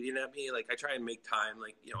tweeting at me, like, I try and make time,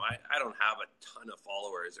 like, I don't have a ton of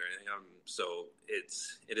followers or anything, so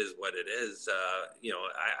it is what it is.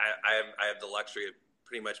 I have the luxury of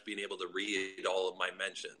pretty much being able to read all of my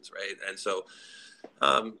mentions, right? And so,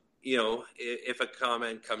 if a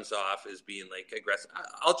comment comes off as being like aggressive,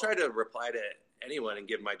 I'll try to reply to anyone and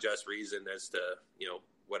give my just reason as to,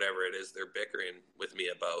 whatever it is they're bickering with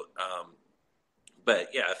me about. But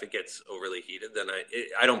yeah, if it gets overly heated, then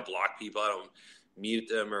I don't block people. I don't mute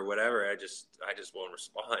them or whatever. I just won't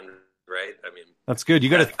respond. Right. I mean, that's good. You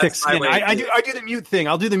got a thick skin. I do the mute thing.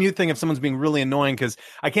 I'll do the mute thing if someone's being really annoying because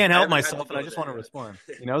I can't help myself and I just want to respond.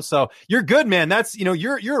 So you're good, man. That's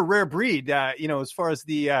you're a rare breed. As far as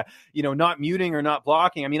the not muting or not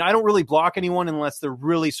blocking. I mean, I don't really block anyone unless they're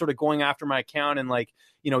really sort of going after my account and like.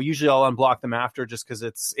 Usually I'll unblock them after just because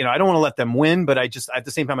it's, I don't want to let them win, but I just, at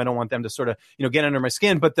the same time, I don't want them to sort of, get under my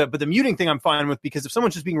skin. But the muting thing I'm fine with because if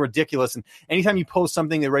someone's just being ridiculous and anytime you post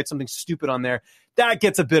something, they write something stupid on there, that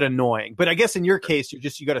gets a bit annoying. But I guess in your case,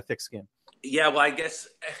 you got a thick skin. Yeah, well, I guess,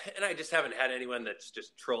 and I just haven't had anyone that's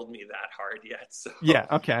just trolled me that hard yet. So yeah,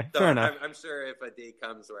 okay, fair enough. I'm sure if a day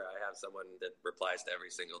comes where I have someone that replies to every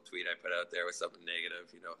single tweet I put out there with something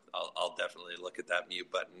negative, I'll definitely look at that mute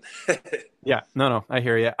button. Yeah, no, I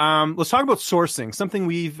hear you. Let's talk about sourcing.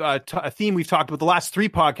 Something a theme we've talked about the last 3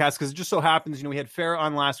 podcasts because it just so happens, we had Fair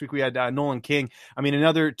on last week. We had Nolan King. I mean,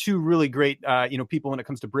 another 2 really great, people when it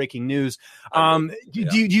comes to breaking news. Do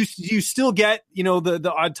you still get,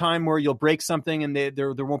 the odd time where you'll break something and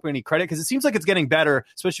there won't be any credit? Because it seems like it's getting better,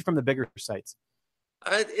 especially from the bigger sites.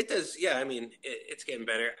 It does. Yeah. I mean, it's getting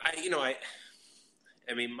better.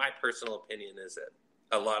 I mean, my personal opinion is that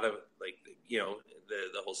a lot of like, you know,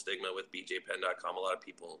 the whole stigma with bjpenn.com, a lot of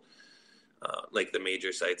people, like the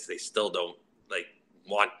major sites, they still don't like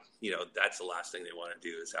want, you know, that's the last thing they want to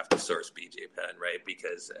do is have to source BJ Penn, right?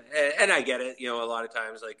 Because, and I get it, you know, a lot of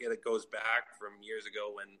times like it goes back from years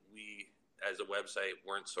ago when we as a website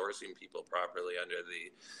weren't sourcing people properly under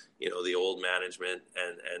the, you know, the old management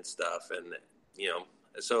and stuff. And, you know,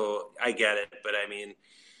 so I get it, but I mean,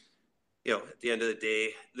 you know, at the end of the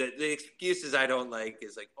day, the excuses I don't like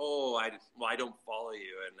is like, oh, I don't follow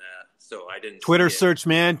you, and so I didn't. Twitter search,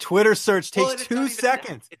 man. Twitter search takes 2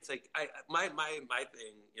 seconds. It's like my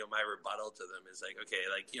thing, you know, my rebuttal to them is like, okay,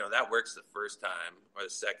 like, you know, that works the first time or the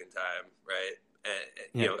second time, right?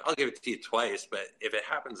 And you know, I'll give it to you twice, but if it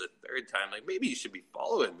happens a third time, like maybe you should be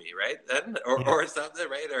following me, right? Then or something,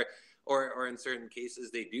 right? Or in certain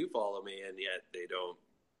cases they do follow me and yet they don't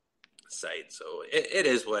cite. So it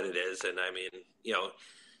is what it is. And I mean, you know,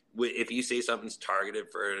 if you say something's targeted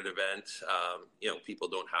for an event, you know, people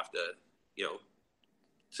don't have to, you know,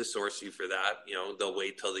 to source you for that. You know, they'll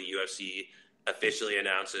wait till the UFC officially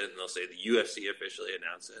announce it, and they'll say the UFC officially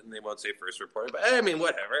announced it, and they won't say first reported. But I mean,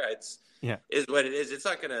 whatever. It's is what it is. It's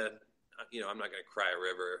not gonna, you know, I'm not gonna cry a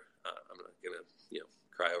river. I'm not gonna, you know,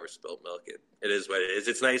 cry over spilled milk. It is what it is.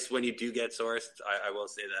 It's nice when you do get sourced. I will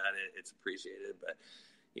say that it's appreciated, but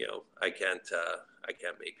you know, I can't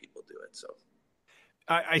make people do it. So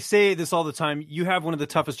I say this all the time. You have one of the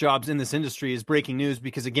toughest jobs in this industry is breaking news,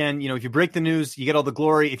 because again, you know, if you break the news, you get all the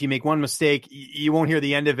glory. If you make one mistake, you won't hear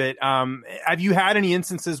the end of it. Have you had any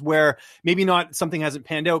instances where maybe not something hasn't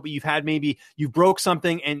panned out, but maybe you broke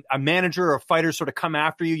something and a manager or a fighter sort of come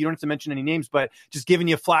after you? You don't have to mention any names, but just giving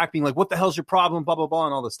you flack, being like, what the hell's your problem? Blah, blah, blah,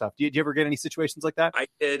 and all this stuff. Do you ever get any situations like that? I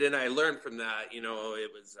did. And I learned from that, you know, it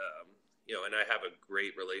was, you know, and I have a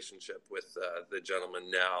great relationship with the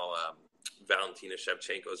gentleman now, Valentina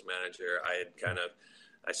Shevchenko's manager. I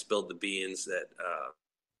spilled the beans that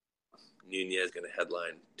Nunes is going to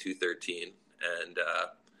headline 213,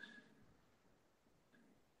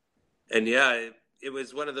 and yeah, it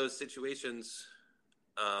was one of those situations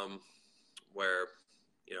where,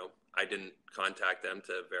 you know, I didn't contact them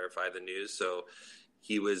to verify the news, so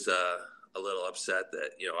he was a little upset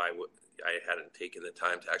that, you know, I hadn't taken the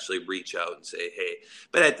time to actually reach out and say, hey,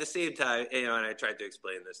 but at the same time, you know, and I tried to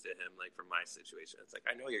explain this to him, like from my situation, it's like,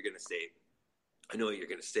 I know what you're going to say.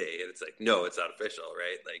 And it's like, no, it's not official.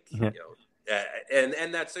 Right. Like, you know,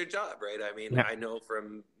 and that's their job. Right. I mean, I know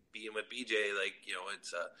from being with BJ, like, you know,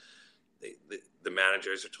 it's the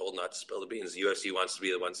managers are told not to spill the beans. The UFC wants to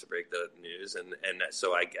be the ones to break the news. And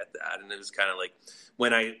so I get that. And it was kind of like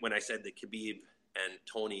when I said that Khabib and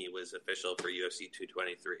Tony was official for UFC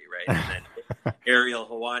 223, right? And then Ariel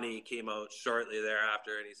Helwani came out shortly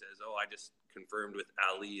thereafter, and he says, "Oh, I just confirmed with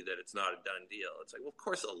Ali that it's not a done deal." It's like, well, of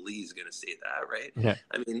course Ali's going to say that, right? Yeah.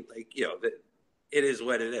 I mean, like, you know, it is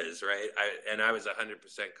what it is, right? I was 100%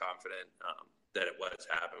 confident that it was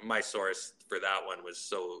happening. My source for that one was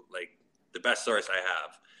so, like, the best source I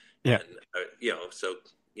have. Yeah. And, you know, so,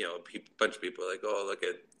 you know, a bunch of people are like, oh, look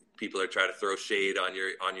at, people are trying to throw shade on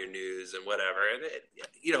your news and whatever. And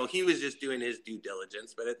you know, he was just doing his due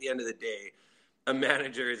diligence. But at the end of the day, a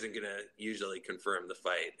manager isn't going to usually confirm the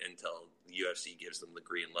fight until the UFC gives them the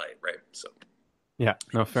green light, right? So, yeah,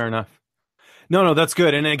 no, fair enough. No, that's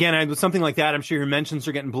good. And again, with something like that, I'm sure your mentions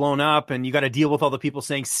are getting blown up, and you got to deal with all the people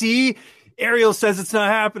saying, "See, Ariel says it's not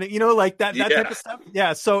happening," you know, like that type of stuff.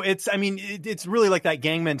 Yeah. So it's really like that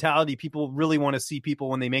gang mentality. People really want to see people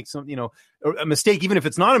when they make some, you know, a mistake, even if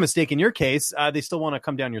it's not a mistake in your case, they still want to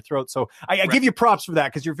come down your throat. So I give you props for that,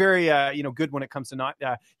 because you're very, you know, good when it comes to not,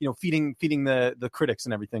 you know, feeding the critics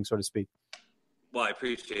and everything, so to speak. Well, I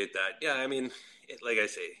appreciate that. Yeah. I mean, like I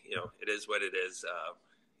say, you know, it is what it is.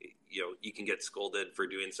 You know, you can get scolded for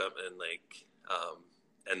doing something like,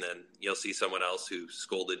 and then you'll see someone else who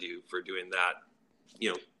scolded you for doing that,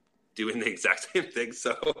 you know, doing the exact same thing.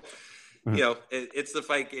 So, you know, it's the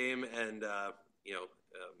fight game, and, you know,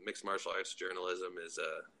 mixed martial arts journalism is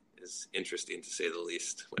interesting, to say the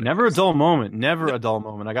least. Never a dull moment. Never a dull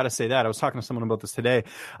moment. I got to say that. I was talking to someone about this today.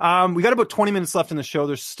 We got about 20 minutes left in the show.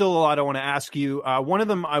 There's still a lot I want to ask you. One of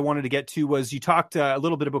them I wanted to get to was, you talked a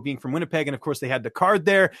little bit about being from Winnipeg, and of course they had the card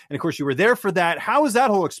there, and of course you were there for that. How was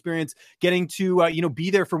that whole experience getting to, you know,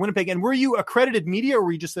 be there for Winnipeg? And were you accredited media, or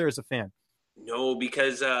were you just there as a fan? No,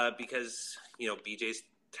 because you know, BJ's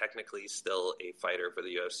technically still a fighter for the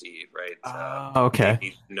UFC, right?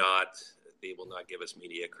 Okay. They will not give us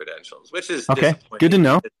media credentials, which is okay. Good to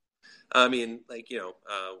know. I mean, like, you know,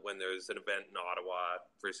 when there's an event in Ottawa,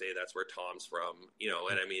 per se, that's where Tom's from, you know,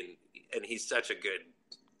 and I mean, and he's such a good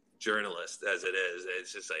journalist as it is.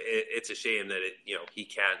 It's just like it's a shame that he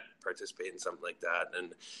can't participate in something like that.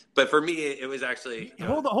 But for me, it was actually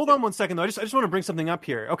hold on 1 second though. I just want to bring something up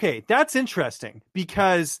here. Okay, that's interesting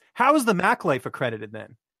because how is the Mac Life accredited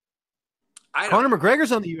then? Conor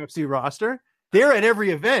McGregor's on the UFC roster. They're at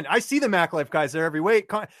every event. I see the Mac Life guys there every week.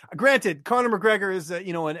 Granted, Conor McGregor is an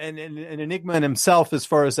enigma in himself as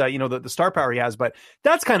far as the star power he has, but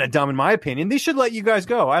that's kind of dumb in my opinion. They should let you guys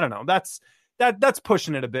go. I don't know. That's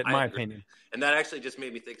pushing it a bit in my opinion. And that actually just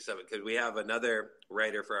made me think of something because we have another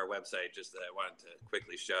writer for our website just that I wanted to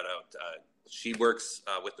quickly shout out. She works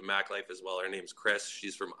with the Mac Life as well. Her name's Chris.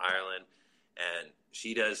 She's from Ireland. And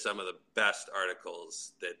she does some of the best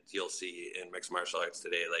articles that you'll see in mixed martial arts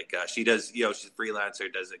today. Like she does, she's a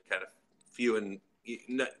freelancer, does it kind of few, and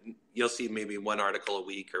you'll see maybe one article a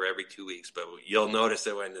week or every 2 weeks, but you'll notice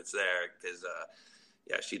it when it's there because,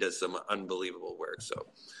 she does some unbelievable work. So,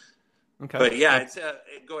 okay. But yeah, it's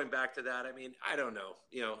going back to that. I mean, I don't know.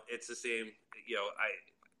 It's the same.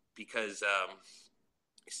 Because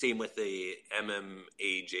same with the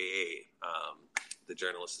MMAJA, the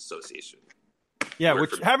Journalists Association. Yeah,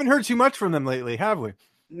 which haven't heard too much from them lately, have we?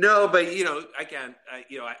 No, but I can't.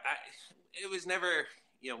 It was never,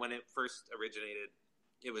 when it first originated,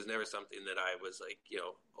 it was never something that I was like,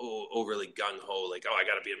 overly gung ho, like, I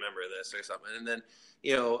got to be a member of this or something. And then,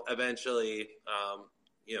 eventually,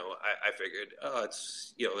 I figured,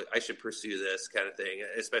 it's, I should pursue this kind of thing,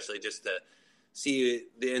 especially just to see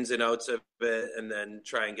the ins and outs of it, and then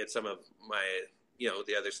try and get some of my,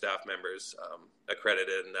 the other staff members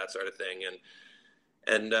accredited and that sort of thing, and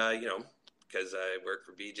because I work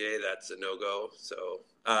for BJ, that's a no-go. So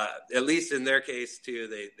at least in their case too,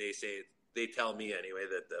 they tell me anyway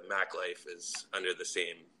that the Mac Life is under the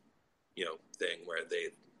same thing where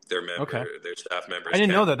their staff members. I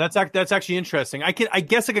didn't know that. That's actually interesting. I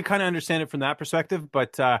guess I could kind of understand it from that perspective,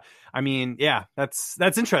 but I mean, yeah,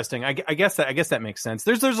 that's interesting. I guess that makes sense.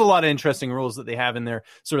 There's a lot of interesting rules that they have in their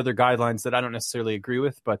sort of their guidelines that I don't necessarily agree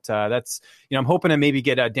with, but that's I'm hoping to maybe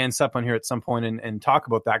get Dan Supp on here at some point and talk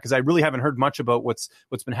about that because I really haven't heard much about what's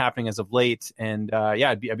been happening as of late, and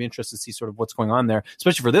I'd be interested to see sort of what's going on there,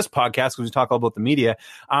 especially for this podcast because we talk all about the media.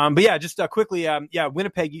 But yeah, just quickly,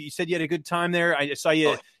 Winnipeg. You said you had a good time there. I saw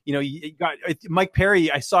you. You got Mike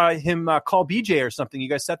Perry. I saw him call BJ or something. You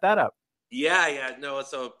guys set that up. Yeah. No,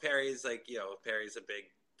 so Perry's like, Perry's a big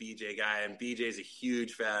BJ guy, and BJ's a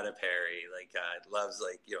huge fan of Perry. Like, loves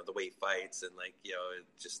like, the way he fights and like,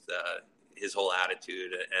 just his whole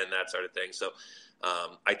attitude and that sort of thing. So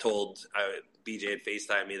I told BJ had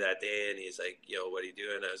FaceTimed me that day, and he's like, what are you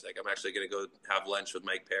doing? I was like, I'm actually going to go have lunch with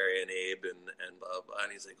Mike Perry and Abe and blah, blah.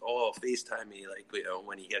 And he's like, oh, FaceTime me, like,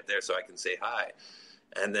 when you get there so I can say hi.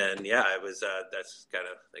 And then, it was, that's kind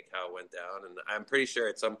of like how it went down. And I'm pretty sure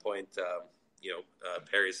at some point,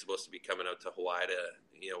 Perry's supposed to be coming out to Hawaii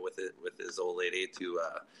to, with his old lady to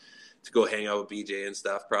go hang out with BJ and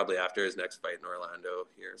stuff, probably after his next fight in Orlando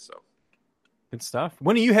here. So good stuff.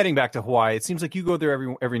 When are you heading back to Hawaii? It seems like you go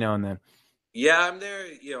there every now and then. Yeah, I'm there,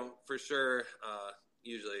 for sure.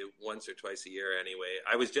 Usually once or twice a year anyway.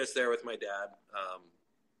 I was just there with my dad.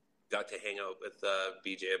 Got to hang out with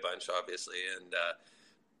BJ a bunch, obviously. And,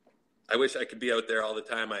 I wish I could be out there all the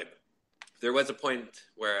time. There was a point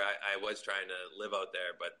where I was trying to live out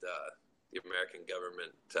there, but the American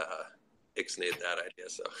government ixnayed that idea.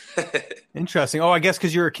 So interesting. Oh, I guess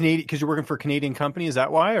because you're a Canadian, because you're working for a Canadian company. Is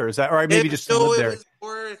that why, or is that, or maybe just live there? Was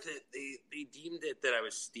more that they deemed it that I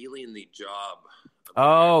was stealing the job.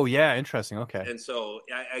 Oh, yeah, interesting. Okay. And so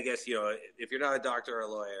I guess if you're not a doctor or a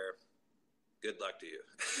lawyer, good luck to you.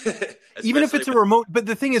 Even if it's a remote, but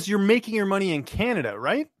the thing is, you're making your money in Canada,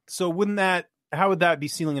 right? So how would that be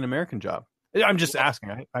stealing an American job? I'm just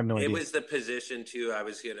asking. I have no idea. It was the position too. I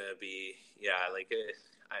was going to be,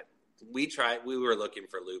 we were looking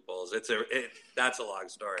for loopholes. That's a long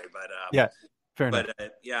story, but fair enough.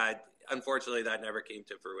 But unfortunately that never came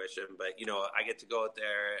to fruition, but I get to go out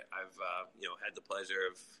there. I've, had the pleasure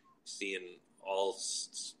of seeing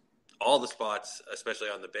all the spots, especially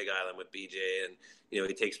on the Big Island with BJ, and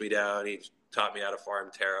he takes me down. He taught me how to farm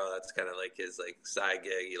taro. That's kind of like his side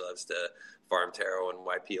gig. He loves to farm taro in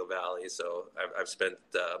Waipio Valley. So I've spent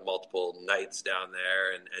multiple nights down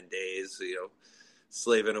there and days,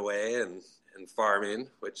 slaving away and farming.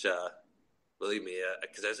 Which believe me,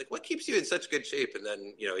 because I was like, what keeps you in such good shape? And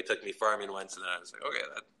then he took me farming once, and then I was like, okay,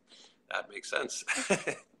 that makes sense.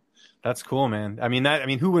 That's cool, man. I mean,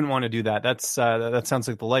 who wouldn't want to do that? That sounds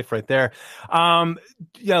like the life right there. Like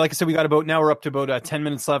I said, we're up to about 10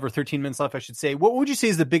 minutes left, or 13 minutes left, I should say. What would you say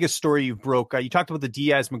is the biggest story you've broke? You talked about the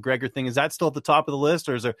Diaz McGregor thing. Is that still at the top of the list,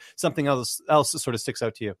 or is there something else that sort of sticks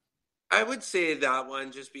out to you? I would say that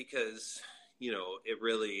one just because, it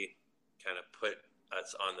really kind of put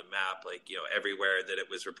us on the map, everywhere that it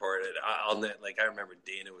was reported. I remember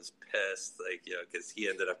Dana was pissed, because he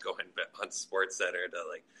ended up going on SportsCenter to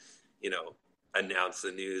announce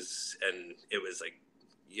the news, and it was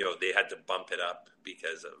they had to bump it up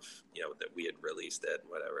because of, that we had released it,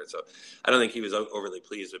 whatever. So I don't think he was overly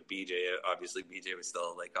pleased with BJ. Obviously BJ was still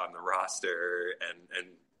on the roster and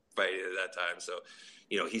fighting at that time. So,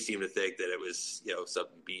 he seemed to think that it was,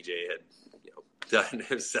 something BJ had, done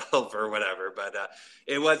himself or whatever, but that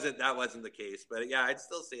wasn't the case. But yeah, I'd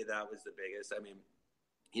still say that was the biggest. I mean,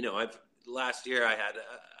 last year I had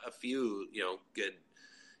a few,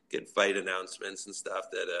 good fight announcements and stuff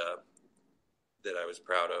that I was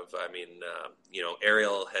proud of. I mean,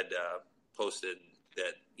 Ariel had posted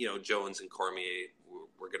that, Jones and Cormier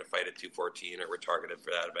were going to fight at 214 or were targeted for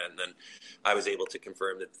that event. And then I was able to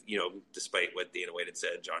confirm that, despite what Dana White had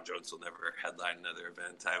said, John Jones will never headline another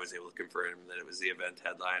event. I was able to confirm that it was the event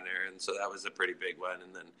headliner. And so that was a pretty big one.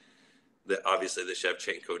 And then obviously the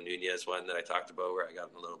Shevchenko Nunez one that I talked about, where I got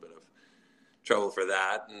in a little bit of trouble for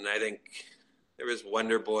that. And I think there was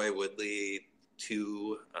Wonder Boy Woodley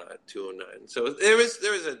 209. So there's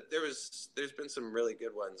been some really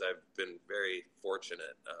good ones. I've been very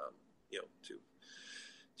fortunate,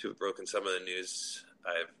 to have broken some of the news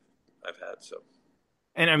I've had. So.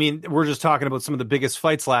 And I mean, we're just talking about some of the biggest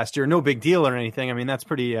fights last year. No big deal or anything. I mean, that's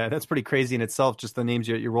pretty crazy in itself. Just the names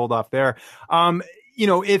you rolled off there.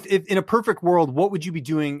 If in a perfect world, what would you be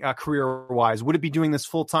doing career wise? Would it be doing this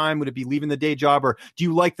full time? Would it be leaving the day job, or do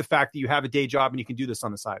you like the fact that you have a day job and you can do this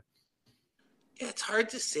on the side? Yeah, it's hard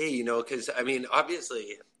to say, because I mean,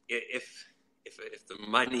 obviously, if the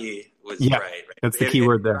money was right, that's the key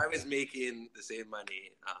word there. If I was making the same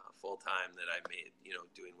money full time that I made,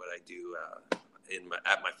 doing what I do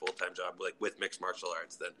at my full time job, with mixed martial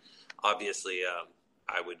arts, then obviously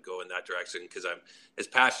I would go in that direction, because I'm as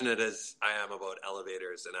passionate as I am about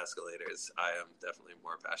elevators and escalators. I am definitely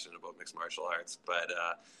more passionate about mixed martial arts, but.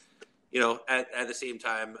 At the same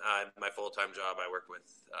time, my full-time job, I work with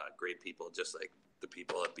great people, just like the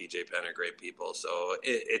people at BJ Penn are great people. So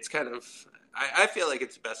it's kind of, I feel like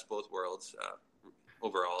it's the best of both worlds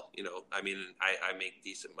overall. I mean, I make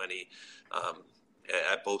decent money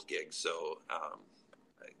at both gigs. So,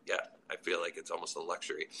 I feel like it's almost a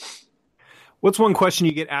luxury. What's one question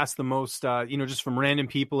you get asked the most, just from random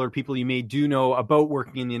people or people you may do know about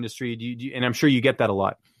working in the industry? Do you, and I'm sure you get that a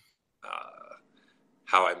lot.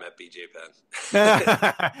 How I met BJ Penn.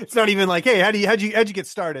 It's not even like, hey, how'd you get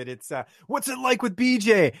started? It's what's it like with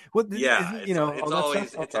BJ?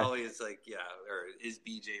 It's always like, or is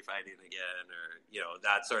BJ fighting again, or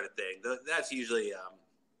that sort of thing. That's usually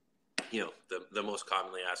the most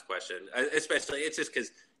commonly asked question. Especially, it's just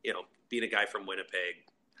because being a guy from Winnipeg,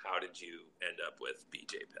 how did you end up with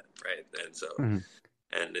BJ Penn, right? And so. Mm-hmm.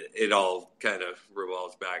 And it all kind of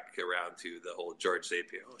revolves back around to the whole George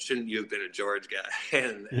Sapio. Shouldn't you have been a George guy?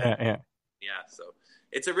 And so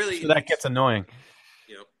it's a really... So that gets annoying.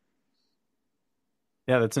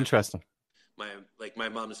 Yeah, that's interesting. My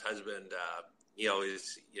mom's husband, he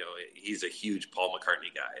always, he's a huge Paul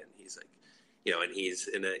McCartney guy. And he's like, and he's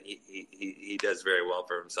he does very well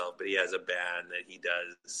for himself. But he has a band that he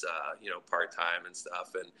does, part-time and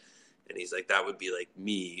stuff. And he's like, that would be like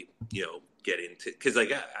me, getting to, because I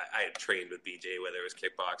had trained with BJ, whether it was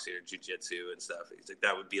kickboxing or jiu-jitsu and stuff. He's like,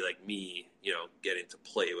 that would be like me, getting to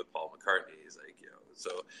play with Paul McCartney. He's like,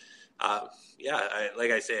 so I'm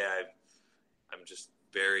just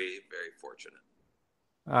very, very fortunate.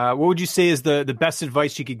 What would you say is the best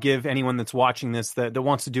advice you could give anyone that's watching this that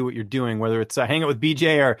wants to do what you're doing, whether it's hang out with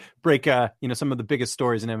BJ or break, some of the biggest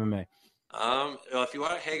stories in MMA? Well, if you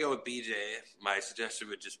want to hang out with BJ, my suggestion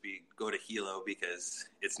would just be go to Hilo, because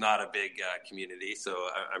it's not a big community. So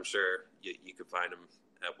I'm sure you could find him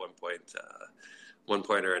at one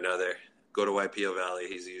point or another. Go to YPO Valley;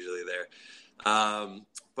 he's usually there.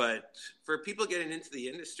 But for people getting into the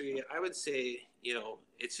industry, I would say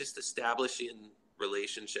it's just establishing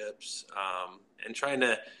relationships and trying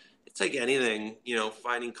to. It's like anything,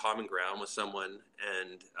 finding common ground with someone,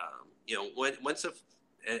 and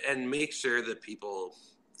and make sure that people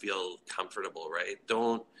feel comfortable, right?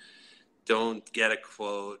 Don't get a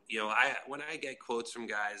quote. When I get quotes from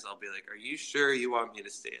guys, I'll be like, are you sure you want me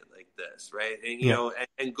to say it like this? Right. And,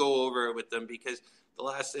 and go over it with them, because the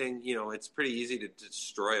last thing, it's pretty easy to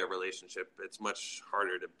destroy a relationship. It's much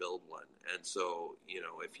harder to build one. And so,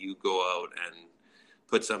 if you go out and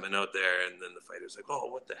put something out there and then the fighter's like, oh,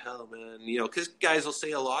 what the hell, man? Because guys will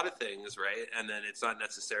say a lot of things, right? And then it's not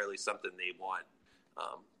necessarily something they want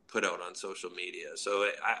put out on social media. So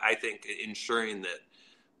I think ensuring that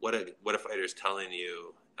what a fighter's telling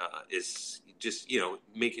you is just,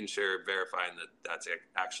 making sure, verifying that that's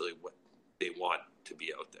actually what they want to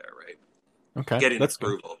be out there, right? Okay, getting that's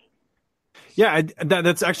approval. Good. Yeah,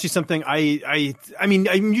 that's actually something I mean,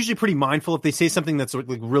 I'm usually pretty mindful. If they say something that's like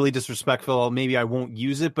really disrespectful, maybe I won't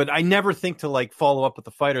use it, but I never think to like follow up with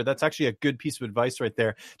the fighter. That's actually a good piece of advice right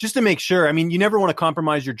there, just to make sure. I mean, you never want to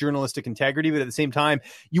compromise your journalistic integrity, but at the same time,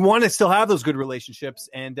 you want to still have those good relationships,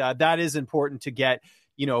 and that is important to get,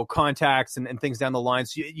 contacts and things down the line.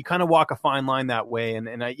 So you kind of walk a fine line that way.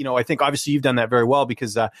 And I think obviously you've done that very well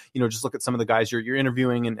because, just look at some of the guys you're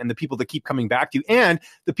interviewing and the people that keep coming back to you and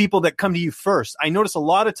the people that come to you first. I notice a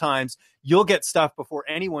lot of times you'll get stuff before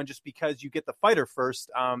anyone just because you get the fighter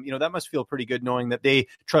first. That must feel pretty good knowing that they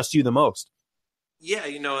trust you the most. Yeah.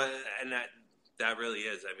 And that really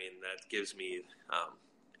is, I mean, that gives me,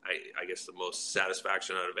 I guess the most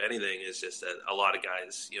satisfaction out of anything is just that a lot of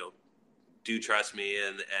guys, do trust me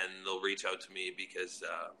and they'll reach out to me because,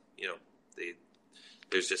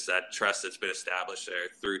 there's just that trust that's been established there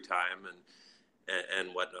through time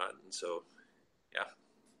and whatnot. And so, yeah.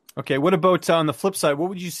 Okay. What about on the flip side? What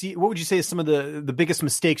would you say is some of the biggest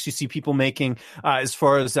mistakes you see people making as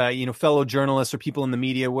far as, fellow journalists or people in the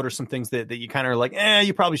media? What are some things that you kind of are like,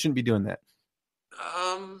 you probably shouldn't be doing that?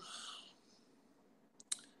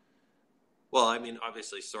 Well, I mean,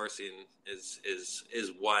 obviously sourcing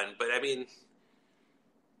is one, but I mean,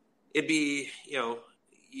 it'd be,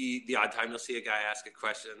 the odd time you'll see a guy ask a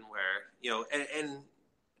question where, and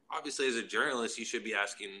obviously as a journalist, you should be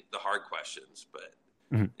asking the hard questions, but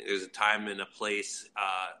there's a time and a place,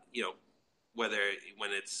 whether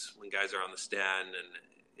when guys are on the stand and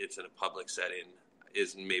it's in a public setting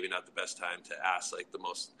is maybe not the best time to ask like the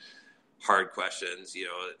most hard questions.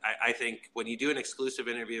 I think when you do an exclusive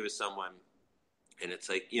interview with someone, and it's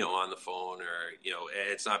like, on the phone or,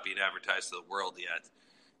 it's not being advertised to the world yet,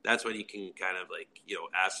 that's when you can kind of like,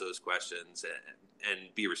 ask those questions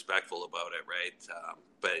and be respectful about it, right?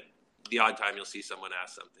 But the odd time you'll see someone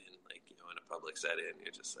ask something like, in a public setting, and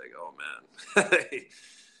you're just like, oh man,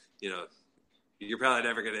 you're probably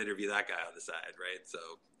never going to interview that guy on the side, right? So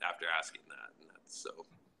after asking that, and that's so...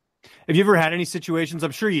 Have you ever had any situations,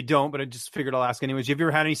 I'm sure you don't, but I just figured I'll ask anyways. Have you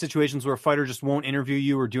ever had any situations where a fighter just won't interview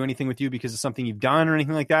you or do anything with you because of something you've done or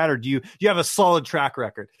anything like that? Or do you have a solid track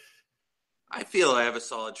record? I feel I have a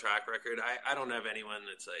solid track record. I don't have anyone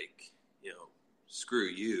that's like, screw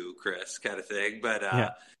you, Chris, kind of thing. But,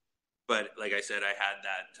 but like I said, I had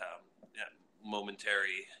that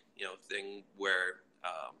momentary, thing where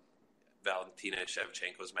Valentina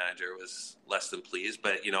Shevchenko's manager was less than pleased.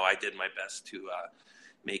 But, I did my best to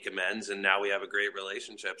make amends, and now we have a great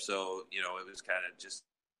relationship. So, it was kind of just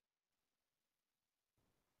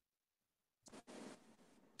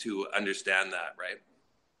to understand that, right?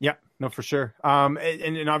 Yeah, no, for sure.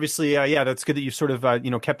 And obviously, that's good that you've sort of,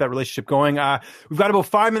 kept that relationship going. We've got about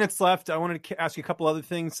 5 minutes left. I wanted to ask you a couple other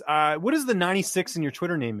things. What does the 96 in your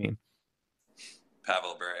Twitter name mean?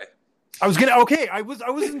 Pavel Bure. I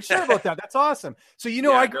wasn't sure about that. That's awesome. So,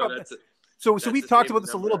 I grew up. So we've talked about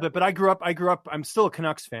this a little bit, but I grew up, I'm still a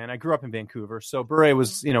Canucks fan. I grew up in Vancouver. So Bure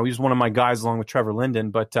was, he was one of my guys along with Trevor Linden,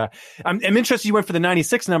 but I'm interested you went for the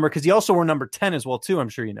 96 number because he also wore number 10 as well too. I'm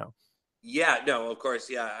sure you know. Yeah, no, of course.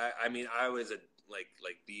 Yeah. I mean, I was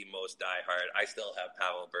like the most diehard. I still have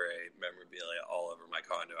Pavel Bure memorabilia all over my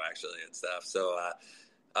condo actually and stuff. So,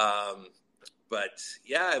 but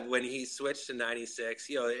yeah, when he switched to 96,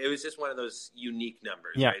 it was just one of those unique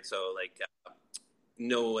numbers, right? So like,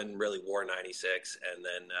 no one really wore 96, and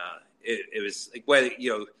then it was like, whether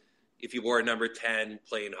if you wore number 10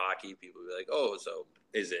 playing hockey, people would be like, oh, so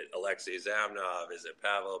is it Alexei Zamnov? Is it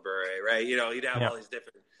Pavel Bure? Right? You'd have all these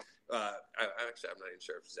different. I'm not even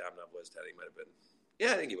sure if Zamnov was 10. He might have been.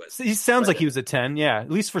 Yeah, I think he was. He sounds like he was a 10. Yeah, at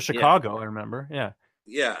least for Chicago, I remember. Yeah.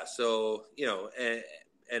 Yeah. So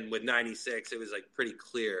and with 96, it was like pretty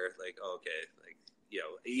clear. Like, okay, like.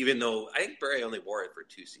 Even though I think Bure only wore it for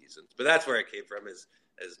 2 seasons, but that's where it came from, as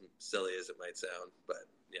silly as it might sound. But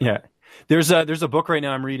yeah. There's a book right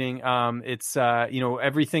now I'm reading. It's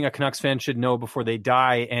everything a Canucks fan should know before they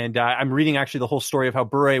die, and I'm reading actually the whole story of how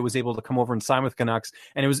Bure was able to come over and sign with Canucks,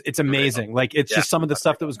 and it's amazing. Like it's just some of the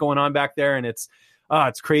stuff that was going on back there, and it's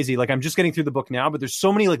crazy. Like I'm just getting through the book now, but there's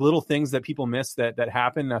so many like little things that people miss that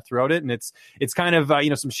happen throughout it. And it's kind of,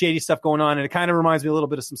 some shady stuff going on. And it kind of reminds me a little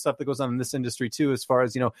bit of some stuff that goes on in this industry too, as far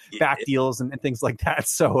as, back deals and things like that.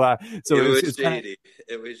 So it was shady.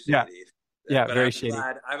 It was shady. Yeah. But Very shady.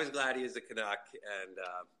 I was glad he was a Canuck, and,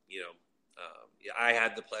 I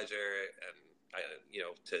had the pleasure and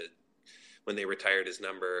when they retired his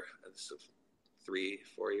number, 3-4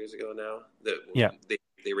 years ago now, they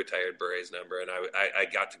they retired Bure's number, and I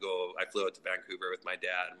got to go. I flew out to Vancouver with my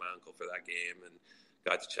dad and my uncle for that game, and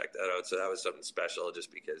got to check that out. So that was something special,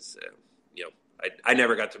 just because I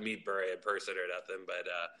never got to meet Bure in person or nothing,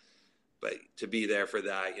 but to be there for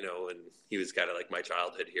that, and he was kind of like my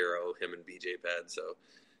childhood hero, him and BJ Penn. So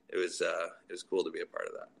it was cool to be a part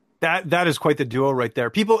of that. That is quite the duo right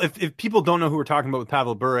there. People, if people don't know who we're talking about with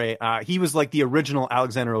Pavel Bure, he was like the original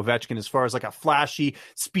Alexander Ovechkin as far as like a flashy,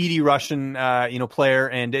 speedy Russian, player.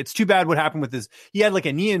 And it's too bad what happened with he had like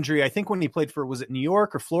a knee injury. I think when he played for, was it New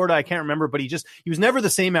York or Florida? I can't remember, but he was never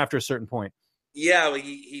the same after a certain point. Yeah, well,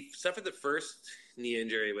 he suffered the first knee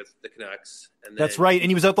injury with the Canucks. And then, that's right.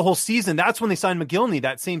 And he was out the whole season. That's when they signed McGillney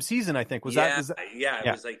that same season, I think. Was that? It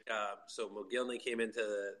was like, so McGillney came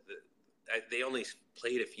into they only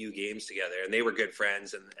played a few games together, and they were good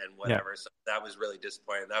friends and whatever. Yeah. So that was really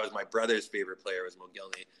disappointing. That was my brother's favorite player, was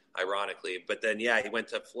McGillney, ironically. But then, he went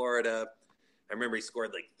to Florida. I remember he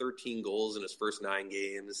scored like 13 goals in his first 9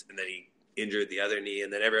 games, and then he injured the other knee.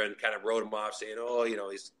 And then everyone kind of wrote him off, saying,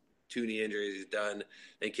 he's 2 knee injuries, he's done.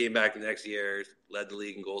 Then he came back the next year, led the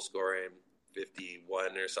league in goal scoring,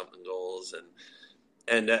 51 or something goals.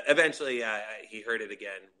 And eventually he hurt it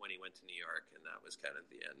again when he went to New York, and that was kind of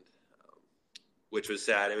the end. Which was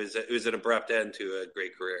sad. It was an abrupt end to a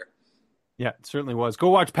great career. Yeah, it certainly was. Go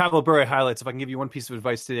watch Pavel Bure highlights. If I can give you one piece of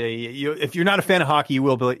advice today, if you're not a fan of hockey, you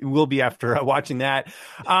will be after watching that.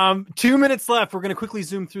 2 minutes left. We're going to quickly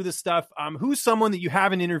zoom through this stuff. Who's someone that you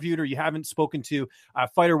haven't interviewed or you haven't spoken to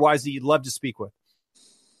fighter-wise that you'd love to speak with?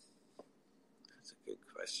 That's a good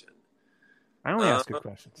question. I only ask good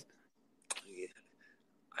questions. Yeah.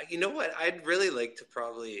 You know what? I'd really like to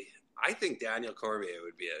I think Daniel Cormier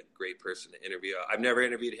would be a great person to interview. I've never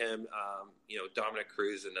interviewed him. Dominic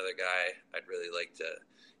Cruz, another guy I'd really like to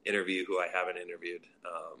interview who I haven't interviewed.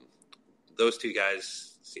 Those 2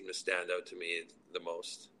 guys seem to stand out to me the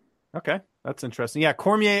most. Okay, that's interesting. Yeah,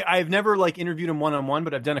 Cormier, I've never interviewed him one-on-one,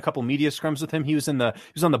 but I've done a couple media scrums with him. He was on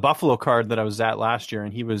the Buffalo card that I was at last year,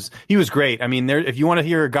 and he was great. I mean, if you want to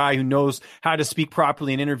hear a guy who knows how to speak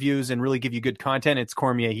properly in interviews and really give you good content, it's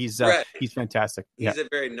Cormier. He's fantastic. He's a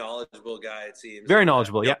very knowledgeable guy, it seems. Very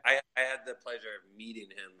knowledgeable, yeah. I had the pleasure of meeting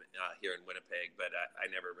him here in Winnipeg, but I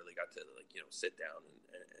never really got to sit down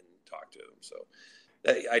and talk to him. So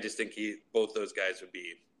I just think both those guys would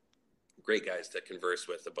be great guys to converse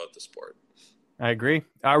with about the sport. I agree.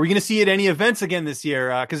 Are we going to see at any events again this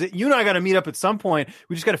year? Because you and I got to meet up at some point.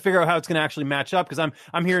 We just got to figure out how it's going to actually match up. Because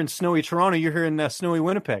I'm here in snowy Toronto. You're here in snowy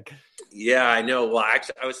Winnipeg. Yeah, I know. Well,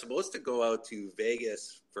 actually, I was supposed to go out to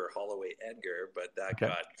Vegas for Holloway Edgar, but that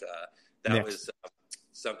was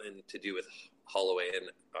something to do with Holloway,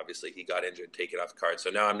 and obviously he got injured, taken off the card.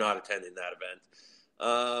 So now I'm not attending that event.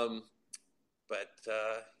 But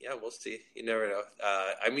we'll see. You never know.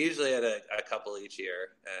 I'm usually at a couple each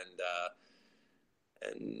year,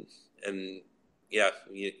 and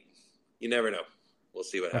you never know. We'll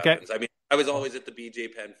see what happens. I mean, I was always at the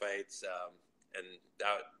BJ Penn fights, and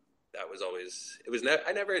that was always.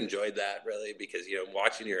 I never enjoyed that really, because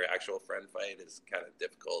watching your actual friend fight is kind of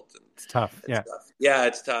difficult and it's tough. Yeah,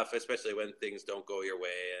 it's tough, especially when things don't go your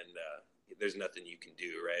way and. There's nothing you can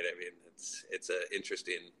do, right? I mean, it's an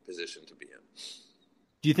interesting position to be in.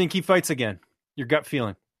 Do you think he fights again? Your gut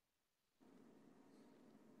feeling?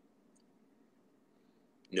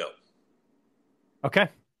 No. Okay.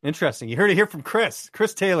 Interesting. You heard it here from Chris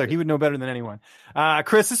Taylor. He would know better than anyone.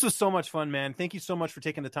 Chris, this was so much fun, man. Thank you so much for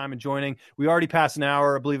taking the time and joining. We already passed an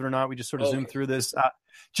hour, believe it or not. We just sort of zoomed through this.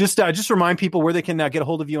 Just remind people where they can get a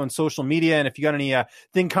hold of you on social media. And if you got any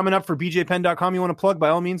thing coming up for bjpenn.com you want to plug, by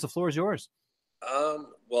all means, the floor is yours.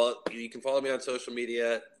 Well, you can follow me on social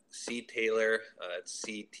media, C Taylor. It's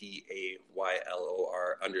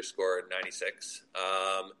CTAYLOR_96.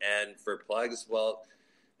 And for plugs, well,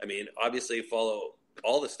 I mean, obviously follow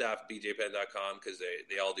all the staff at bjpenn.com because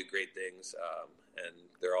they all do great things, and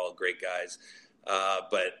they're all great guys.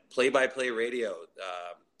 But play-by-play radio,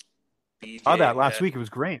 BJ. Oh, that last week, it was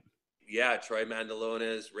great. Yeah, Troy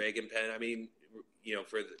Mandalonas, Reagan Penn. I mean,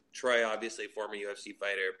 for Troy, obviously former UFC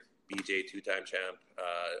fighter, BJ 2-time champ,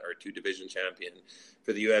 or 2-division champion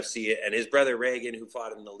for the UFC, and his brother Reagan, who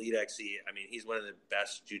fought in the Elite XC. I mean, he's one of the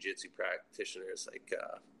best jiu-jitsu practitioners,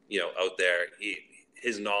 out there.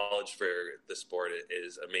 His knowledge for the sport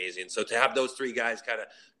is amazing. So to have those 3 guys kind of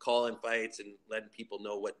calling fights and letting people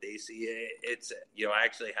know what they see, it's I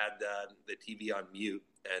actually had the TV on mute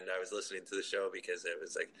and I was listening to the show because it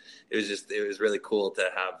was really cool to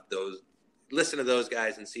have listen to those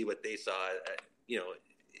guys and see what they saw,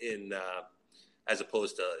 in as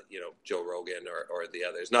opposed to Joe Rogan or the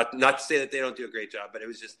others. Not to say that they don't do a great job, but it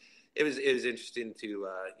was interesting to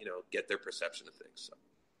get their perception of things. So.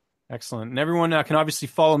 Excellent. And everyone can obviously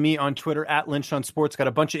follow me on Twitter at Lynch on Sports. Got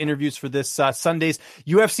a bunch of interviews for this Sunday's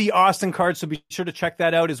UFC Austin card, so be sure to check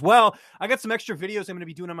that out as well. I got some extra videos I'm going to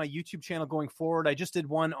be doing on my YouTube channel going forward. I just did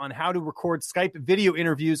one on how to record Skype video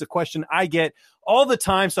interviews, a question I get all the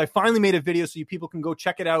time. So I finally made a video so you people can go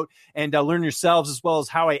check it out and learn yourselves, as well as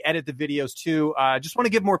how I edit the videos too. Just want to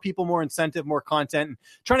give more people more incentive, more content, and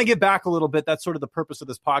trying to give back a little bit. That's sort of the purpose of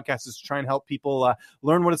this podcast, is to try and help people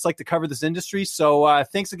learn what it's like to cover this industry. So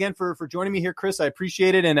thanks again for joining me here, Chris. I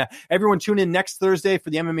appreciate it. And everyone tune in next Thursday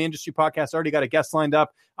for the MMA Industry Podcast. I already got a guest lined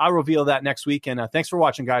up. I'll reveal that next week. And thanks for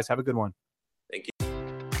watching, guys. Have a good one. Thank you.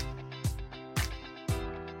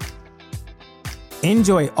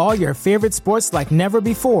 Enjoy all your favorite sports like never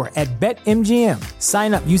before at BetMGM.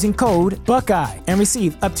 Sign up using code Buckeye and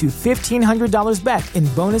receive up to $1,500 back in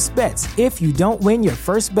bonus bets if you don't win your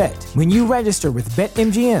first bet. When you register with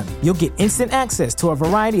BetMGM, you'll get instant access to a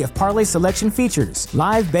variety of parlay selection features,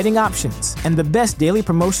 live betting options, and the best daily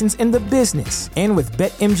promotions in the business. And with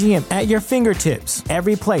BetMGM at your fingertips,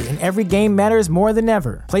 every play and every game matters more than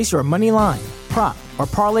ever. Place your money line, prop, or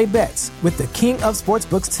parlay bets with the king of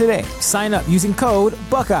sportsbooks today. Sign up using code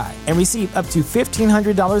Buckeye and receive up to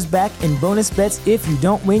 $1,500 back in bonus bets if you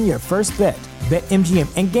don't win your first bet. BetMGM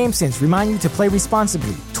and GameSense remind you to play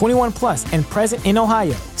responsibly. 21 plus and present in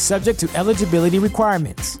Ohio, subject to eligibility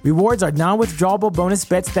requirements. Rewards are non-withdrawable bonus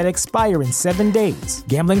bets that expire in 7 days.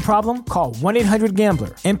 Gambling problem? Call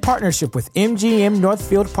 1-800-GAMBLER. In partnership with MGM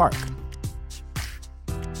Northfield Park.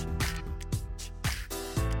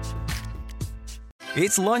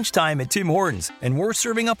 It's lunchtime at Tim Hortons, and we're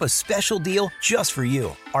serving up a special deal just for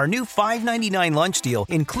you. Our new $5.99 lunch deal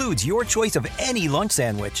includes your choice of any lunch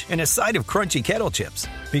sandwich and a side of crunchy kettle chips.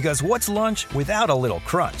 Because what's lunch without a little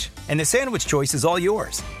crunch? And the sandwich choice is all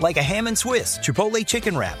yours, like a ham and Swiss, Chipotle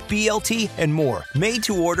chicken wrap, BLT, and more, made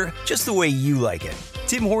to order just the way you like it.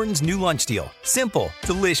 Tim Hortons' new lunch deal. Simple,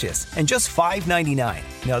 delicious, and just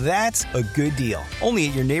 $5.99. Now that's a good deal. Only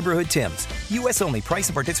at your neighborhood Tim's. U.S. only. Price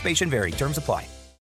and participation vary. Terms apply.